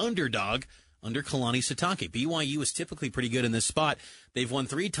touchdown underdog under Kalani Sitake. BYU is typically pretty good in this spot. They've won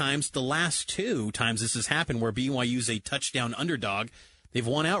 3 times. The last 2 times this has happened where BYU is a touchdown underdog, they've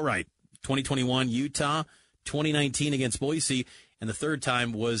won outright. 2021 Utah, 2019 against Boise, and the third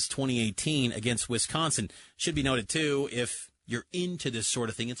time was 2018 against Wisconsin. Should be noted, too, if you're into this sort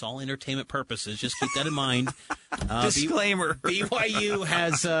of thing, it's all entertainment purposes. Just keep that in mind. Disclaimer. BYU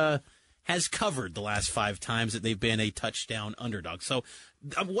has covered the last 5 times that they've been a touchdown underdog. So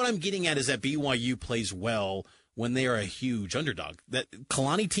what I'm getting at is that BYU plays well when they are a huge underdog. That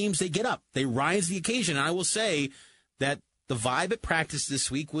Kalani teams, they get up. They rise to the occasion. And I will say that the vibe at practice this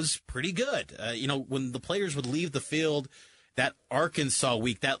week was pretty good. When the players would leave the field, that Arkansas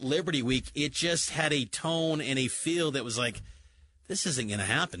week, that Liberty week, it just had a tone and a feel that was like, this isn't going to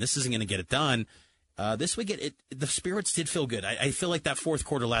happen. This isn't going to get it done. This week, the spirits did feel good. I feel like that fourth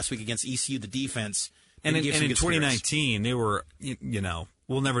quarter last week against ECU, the defense. And in 2019, they were,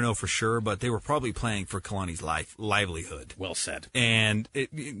 we'll never know for sure, but they were probably playing for Kalani's livelihood. Well said. And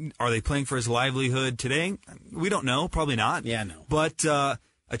are they playing for his livelihood today? We don't know. Probably not. Yeah, no. But a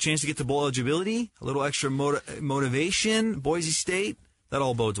chance to get to bowl eligibility, a little extra motivation, Boise State, that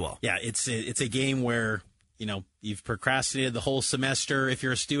all bodes well. Yeah, it's a game where, you've procrastinated the whole semester if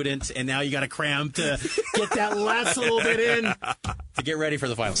you're a student, and now you got to cram to get that last little bit in to get ready for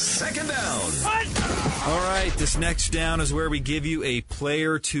the finals. Second down. All right, this next down is where we give you a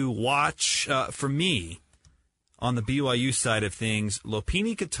player to watch. For me, on the BYU side of things,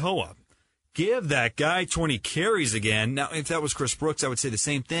 Lopini Katoa. Give that guy 20 carries again. Now, if that was Chris Brooks, I would say the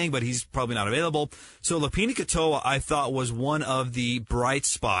same thing, but he's probably not available. So Lopini Katoa, I thought, was one of the bright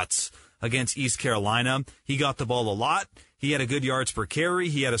spots against East Carolina. He got the ball a lot. He had a good yards per carry.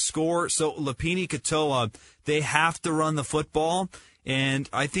 He had a score. So Lopini Katoa, they have to run the football, and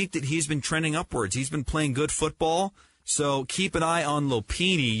I think that he's been trending upwards. He's been playing good football, so keep an eye on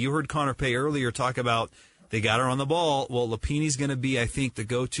Lopini. You heard Connor Pay earlier talk about they got her on the ball. Well, Lopini's going to be, I think, the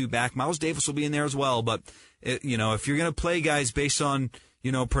go-to back. Miles Davis will be in there as well, but if you're going to play guys based on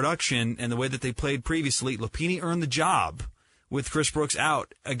production and the way that they played previously, Lopini earned the job with Chris Brooks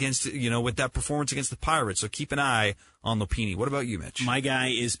out against, with that performance against the Pirates. So keep an eye on Lopini. What about you, Mitch? My guy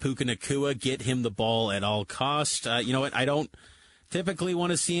is Puka Nacua. Get him the ball at all costs. You know what? I don't typically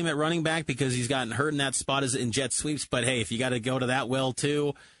want to see him at running back because he's gotten hurt in that spot in jet sweeps. But, hey, if you got to go to that well,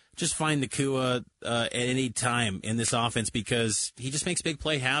 too, just find Nacua at any time in this offense because he just makes big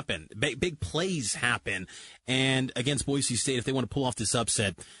plays happen. And against Boise State, if they want to pull off this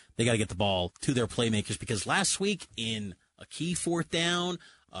upset, they got to get the ball to their playmakers because last week in a key fourth down,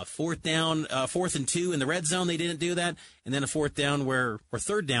 fourth and 2 in the red zone. They didn't do that. And then a fourth down or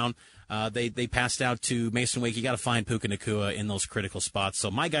third down, they passed out to Mason Wake. You got to find Puka Nacua in those critical spots.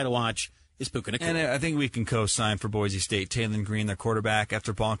 So my guy to watch is Puka Nacua. And I think we can co-sign for Boise State. Taylon Green, their quarterback,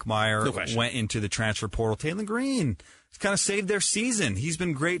 after Bonkmeyer went into the transfer portal. Taylon Green has kind of saved their season. He's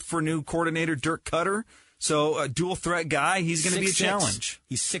been great for new coordinator Dirk Cutter. So a dual threat guy, he's going to be a challenge.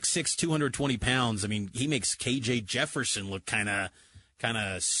 He's 6'6", 220 pounds. I mean, he makes KJ Jefferson look kind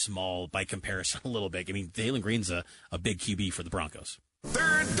of small by comparison a little bit. I mean, Taylon Green's a big QB for the Broncos.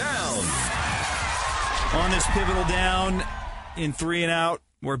 Third down. On this pivotal down in 3 and out,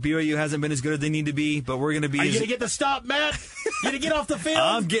 where BYU hasn't been as good as they need to be, but we're going to be. Are you going to get the stop, Matt? You going to get off the field?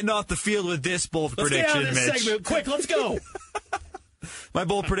 I'm getting off the field with this bold prediction, Let's get out of this segment. Quick, let's go. My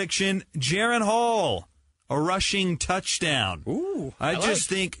bold prediction, Jaren Hall, a rushing touchdown. Ooh, I just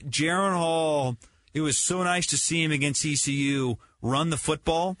think Jaren Hall, it was so nice to see him against ECU run the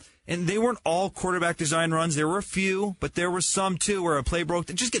football. And they weren't all quarterback design runs. There were a few, but there were some, too, where a play broke.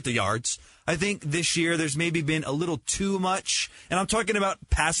 Just get the yards. I think this year there's maybe been a little too much. And I'm talking about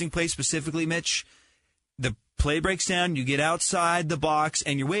passing play specifically, Mitch. The play breaks down, you get outside the box,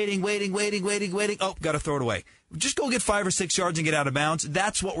 and you're waiting. Oh, got to throw it away. Just go get 5 or 6 yards and get out of bounds.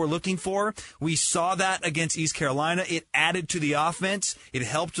 That's what we're looking for. We saw that against East Carolina. It added to the offense. It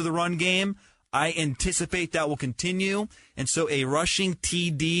helped to the run game. I anticipate that will continue. And so a rushing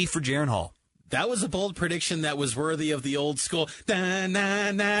TD for Jaren Hall. That was a bold prediction that was worthy of the old school. The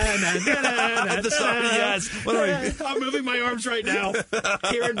song, yes. I'm moving my arms right now.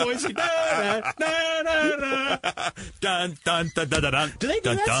 Here in Boise. Dun, dun, dun, dun, dun, dun. Do they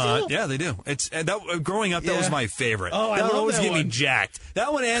do that still? Yeah, they do. Growing up, that was my favorite. Oh, I that love would always that get one. me jacked.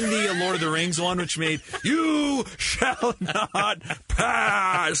 That one and the Lord of the Rings one, which made "You shall not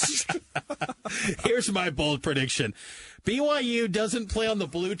pass." Here's my bold prediction. BYU doesn't play on the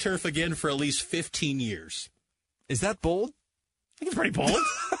blue turf again for at least 15 years. Is that bold? I think it's pretty bold.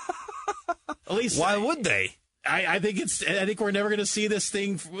 At least, why would they? I think we're never going to see this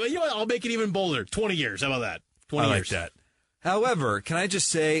thing. You know what? I'll make it even bolder. 20 years. How about that? 20 years. I like that. However, can I just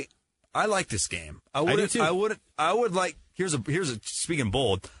say, I like this game. I do too. I would like. Here's a speaking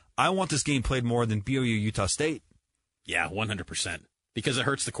bold. I want this game played more than BYU Utah State. Yeah, 100%. Because it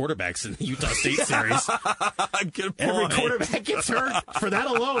hurts the quarterbacks in the Utah State series. Good point. Every quarterback gets hurt for that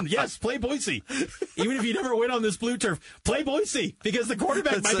alone. Yes, play Boise. Even if you never win on this blue turf, play Boise because the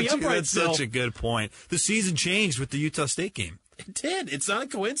quarterback might be upright That's still. such a good point. The season changed with the Utah State game. It did. It's not a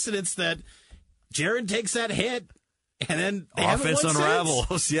coincidence that Jared takes that hit and then they offense haven't won unravels.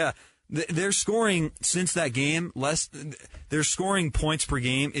 since. Yeah. They're scoring since that game less. Their scoring points per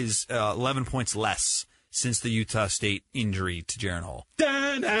game is 11 points less since the Utah State injury to Jaren Hall.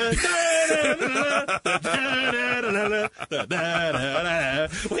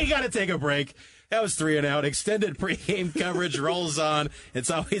 We got to take a break. That was 3 and Out. Extended pregame coverage rolls on.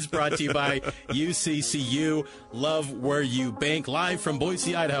 It's always brought to you by UCCU. Love where you bank. Live from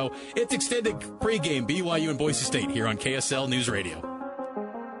Boise, Idaho. It's extended pregame, BYU and Boise State here on KSL News Radio.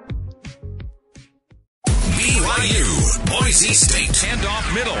 BYU, Boise State.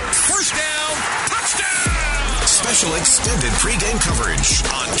 Handoff middle. First down. Touchdown. Special extended pregame coverage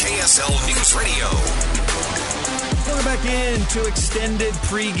on KSL News Radio. Welcome back into extended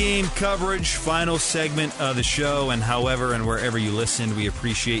pregame coverage, final segment of the show. And however and wherever you listened, we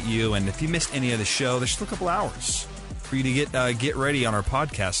appreciate you. And if you missed any of the show, there's still a couple hours for you to get ready on our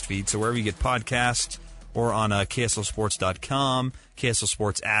podcast feed. So wherever you get podcasts or on KSLSports.com, KSL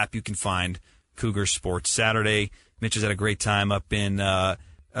Sports app, you can find Cougar Sports Saturday. Mitch has had a great time up in, I'm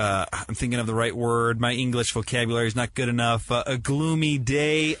thinking of the right word. My English vocabulary is not good enough. A gloomy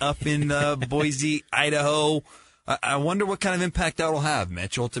day up in Boise, Idaho. I wonder what kind of impact that will have,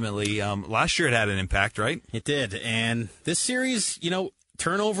 Mitch, ultimately. Last year it had an impact, right? It did. And this series,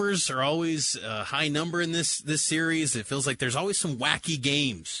 turnovers are always a high number in this series. It feels like there's always some wacky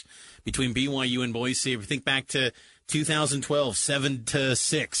games between BYU and Boise. If you think back to 2012,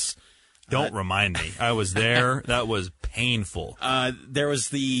 7-6. Don't remind me. I was there. That was painful. There was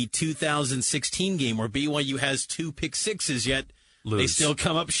the 2016 game where BYU has 2 pick sixes, yet they still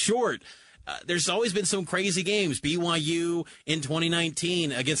come up short. There's always been some crazy games. BYU in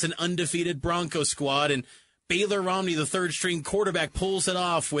 2019 against an undefeated Bronco squad, and Baylor Romney, the third-string quarterback, pulls it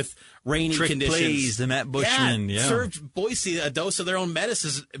off with rainy trick conditions. Plays to Matt Bushman. Yeah, served Boise a dose of their own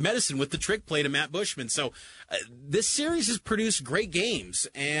medicine with the trick play to Matt Bushman. So this series has produced great games,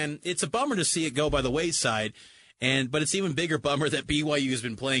 and it's a bummer to see it go by the wayside. But it's even bigger bummer that BYU has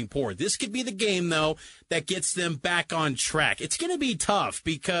been playing poor. This could be the game, though, that gets them back on track. It's going to be tough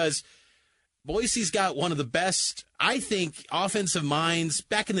because Boise's got one of the best, I think, offensive minds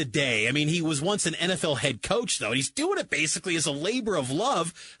back in the day. I mean, he was once an NFL head coach, though, and he's doing it basically as a labor of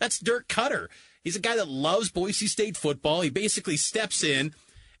love. That's Dirk Cutter. He's a guy that loves Boise State football. He basically steps in.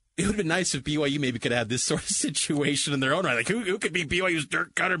 It would have been nice if BYU maybe could have this sort of situation in their own right. Like, who could be BYU's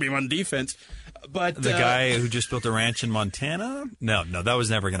Dirk Cutter being on defense? But the guy who just built a ranch in Montana? No, that was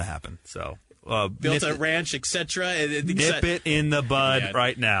never going to happen. So... built a ranch, etc. Nip it in the bud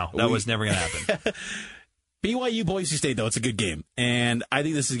right now. That was never going to happen. BYU Boise State, though, it's a good game. And I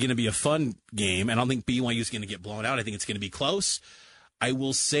think this is going to be a fun game. And I don't think BYU is going to get blown out. I think it's going to be close. I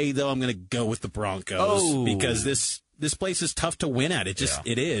will say, though, I'm going to go with the Broncos because this place is tough to win at. It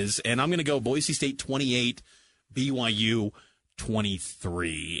is. And I'm going to go Boise State 28, BYU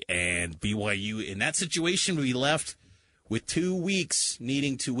 23. And BYU, in that situation, we left with 2 weeks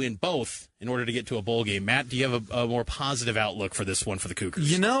needing to win both in order to get to a bowl game. Matt, do you have a more positive outlook for this one for the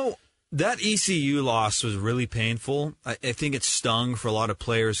Cougars? You know, that ECU loss was really painful. I think it stung for a lot of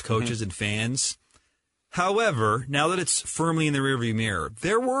players, coaches, and fans. However, now that it's firmly in the rearview mirror,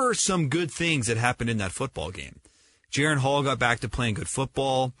 there were some good things that happened in that football game. Jaron Hall got back to playing good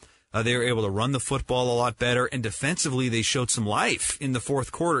football. They were able to run the football a lot better, and defensively they showed some life in the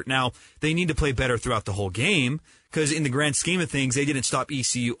fourth quarter. Now, they need to play better throughout the whole game, because in the grand scheme of things, they didn't stop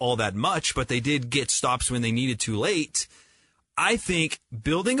ECU all that much, but they did get stops when they needed to late. I think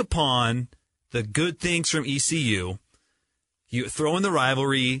building upon the good things from ECU, you throw in the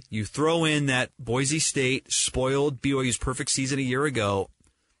rivalry, you throw in that Boise State spoiled BYU's perfect season a year ago.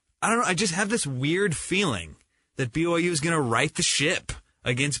 I don't know, I just have this weird feeling that BYU is going to right the ship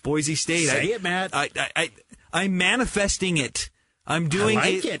against Boise State. Say it, Matt. I'm manifesting it. I'm doing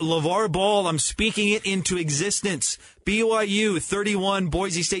it. LeVar Ball, I'm speaking it into existence. BYU 31,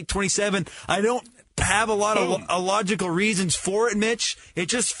 Boise State 27. I don't have a lot of logical reasons for it, Mitch. It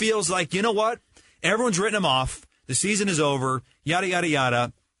just feels like, you know what? Everyone's written them off. The season is over. Yada, yada,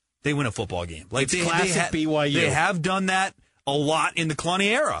 yada. They win a football game. Like it's classic BYU. They have done that a lot in the Kalani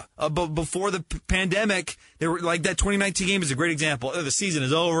era. But before the pandemic, they were like that 2019 game is a great example. The season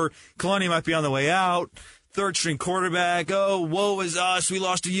is over. Kalani might be on the way out. Third-string quarterback. Oh, woe is us. We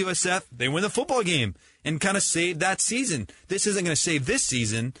lost to USF. They win the football game and kind of save that season. This isn't going to save this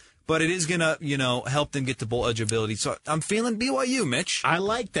season, but it is going to, help them get to bowl eligibility. So I'm feeling BYU, Mitch. I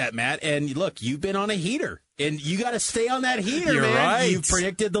like that, Matt. And look, you've been on a heater. And you got to stay on that heater, You're man. Right. You've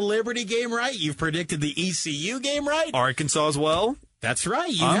predicted the Liberty game right. You've predicted the ECU game right. Arkansas as well. That's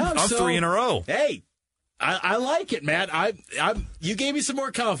right. I'm 3 in a row. Hey, I like it, Matt. You gave me some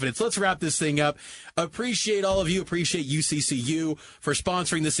more confidence. Let's wrap this thing up. Appreciate all of you. Appreciate UCCU for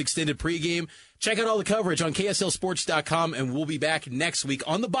sponsoring this extended pregame. Check out all the coverage on KSLSports.com, and we'll be back next week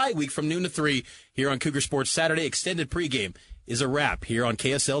on the bye week from noon to 3 here on Cougar Sports Saturday. Extended pregame is a wrap here on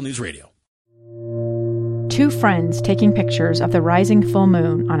KSL News Radio. Two friends taking pictures of the rising full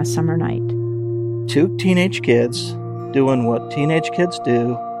moon on a summer night. Two teenage kids doing what teenage kids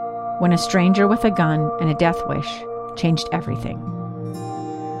do. When a stranger with a gun and a death wish changed everything.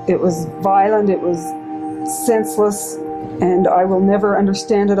 It was violent, it was senseless, and I will never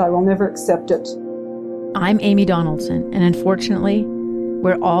understand it, I will never accept it. I'm Amy Donaldson, and unfortunately,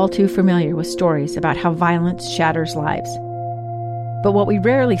 we're all too familiar with stories about how violence shatters lives. But what we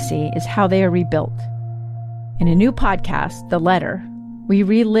rarely see is how they are rebuilt. In a new podcast, The Letter, we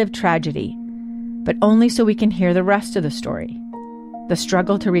relive tragedy, but only so we can hear the rest of the story. The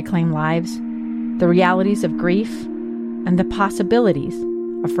struggle to reclaim lives, the realities of grief, and the possibilities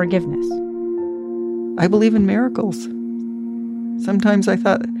of forgiveness. I believe in miracles. Sometimes I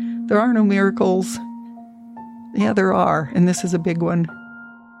thought, there are no miracles. Yeah, there are, and this is a big one.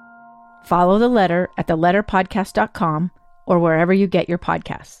 Follow The Letter at theletterpodcast.com or wherever you get your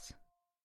podcasts.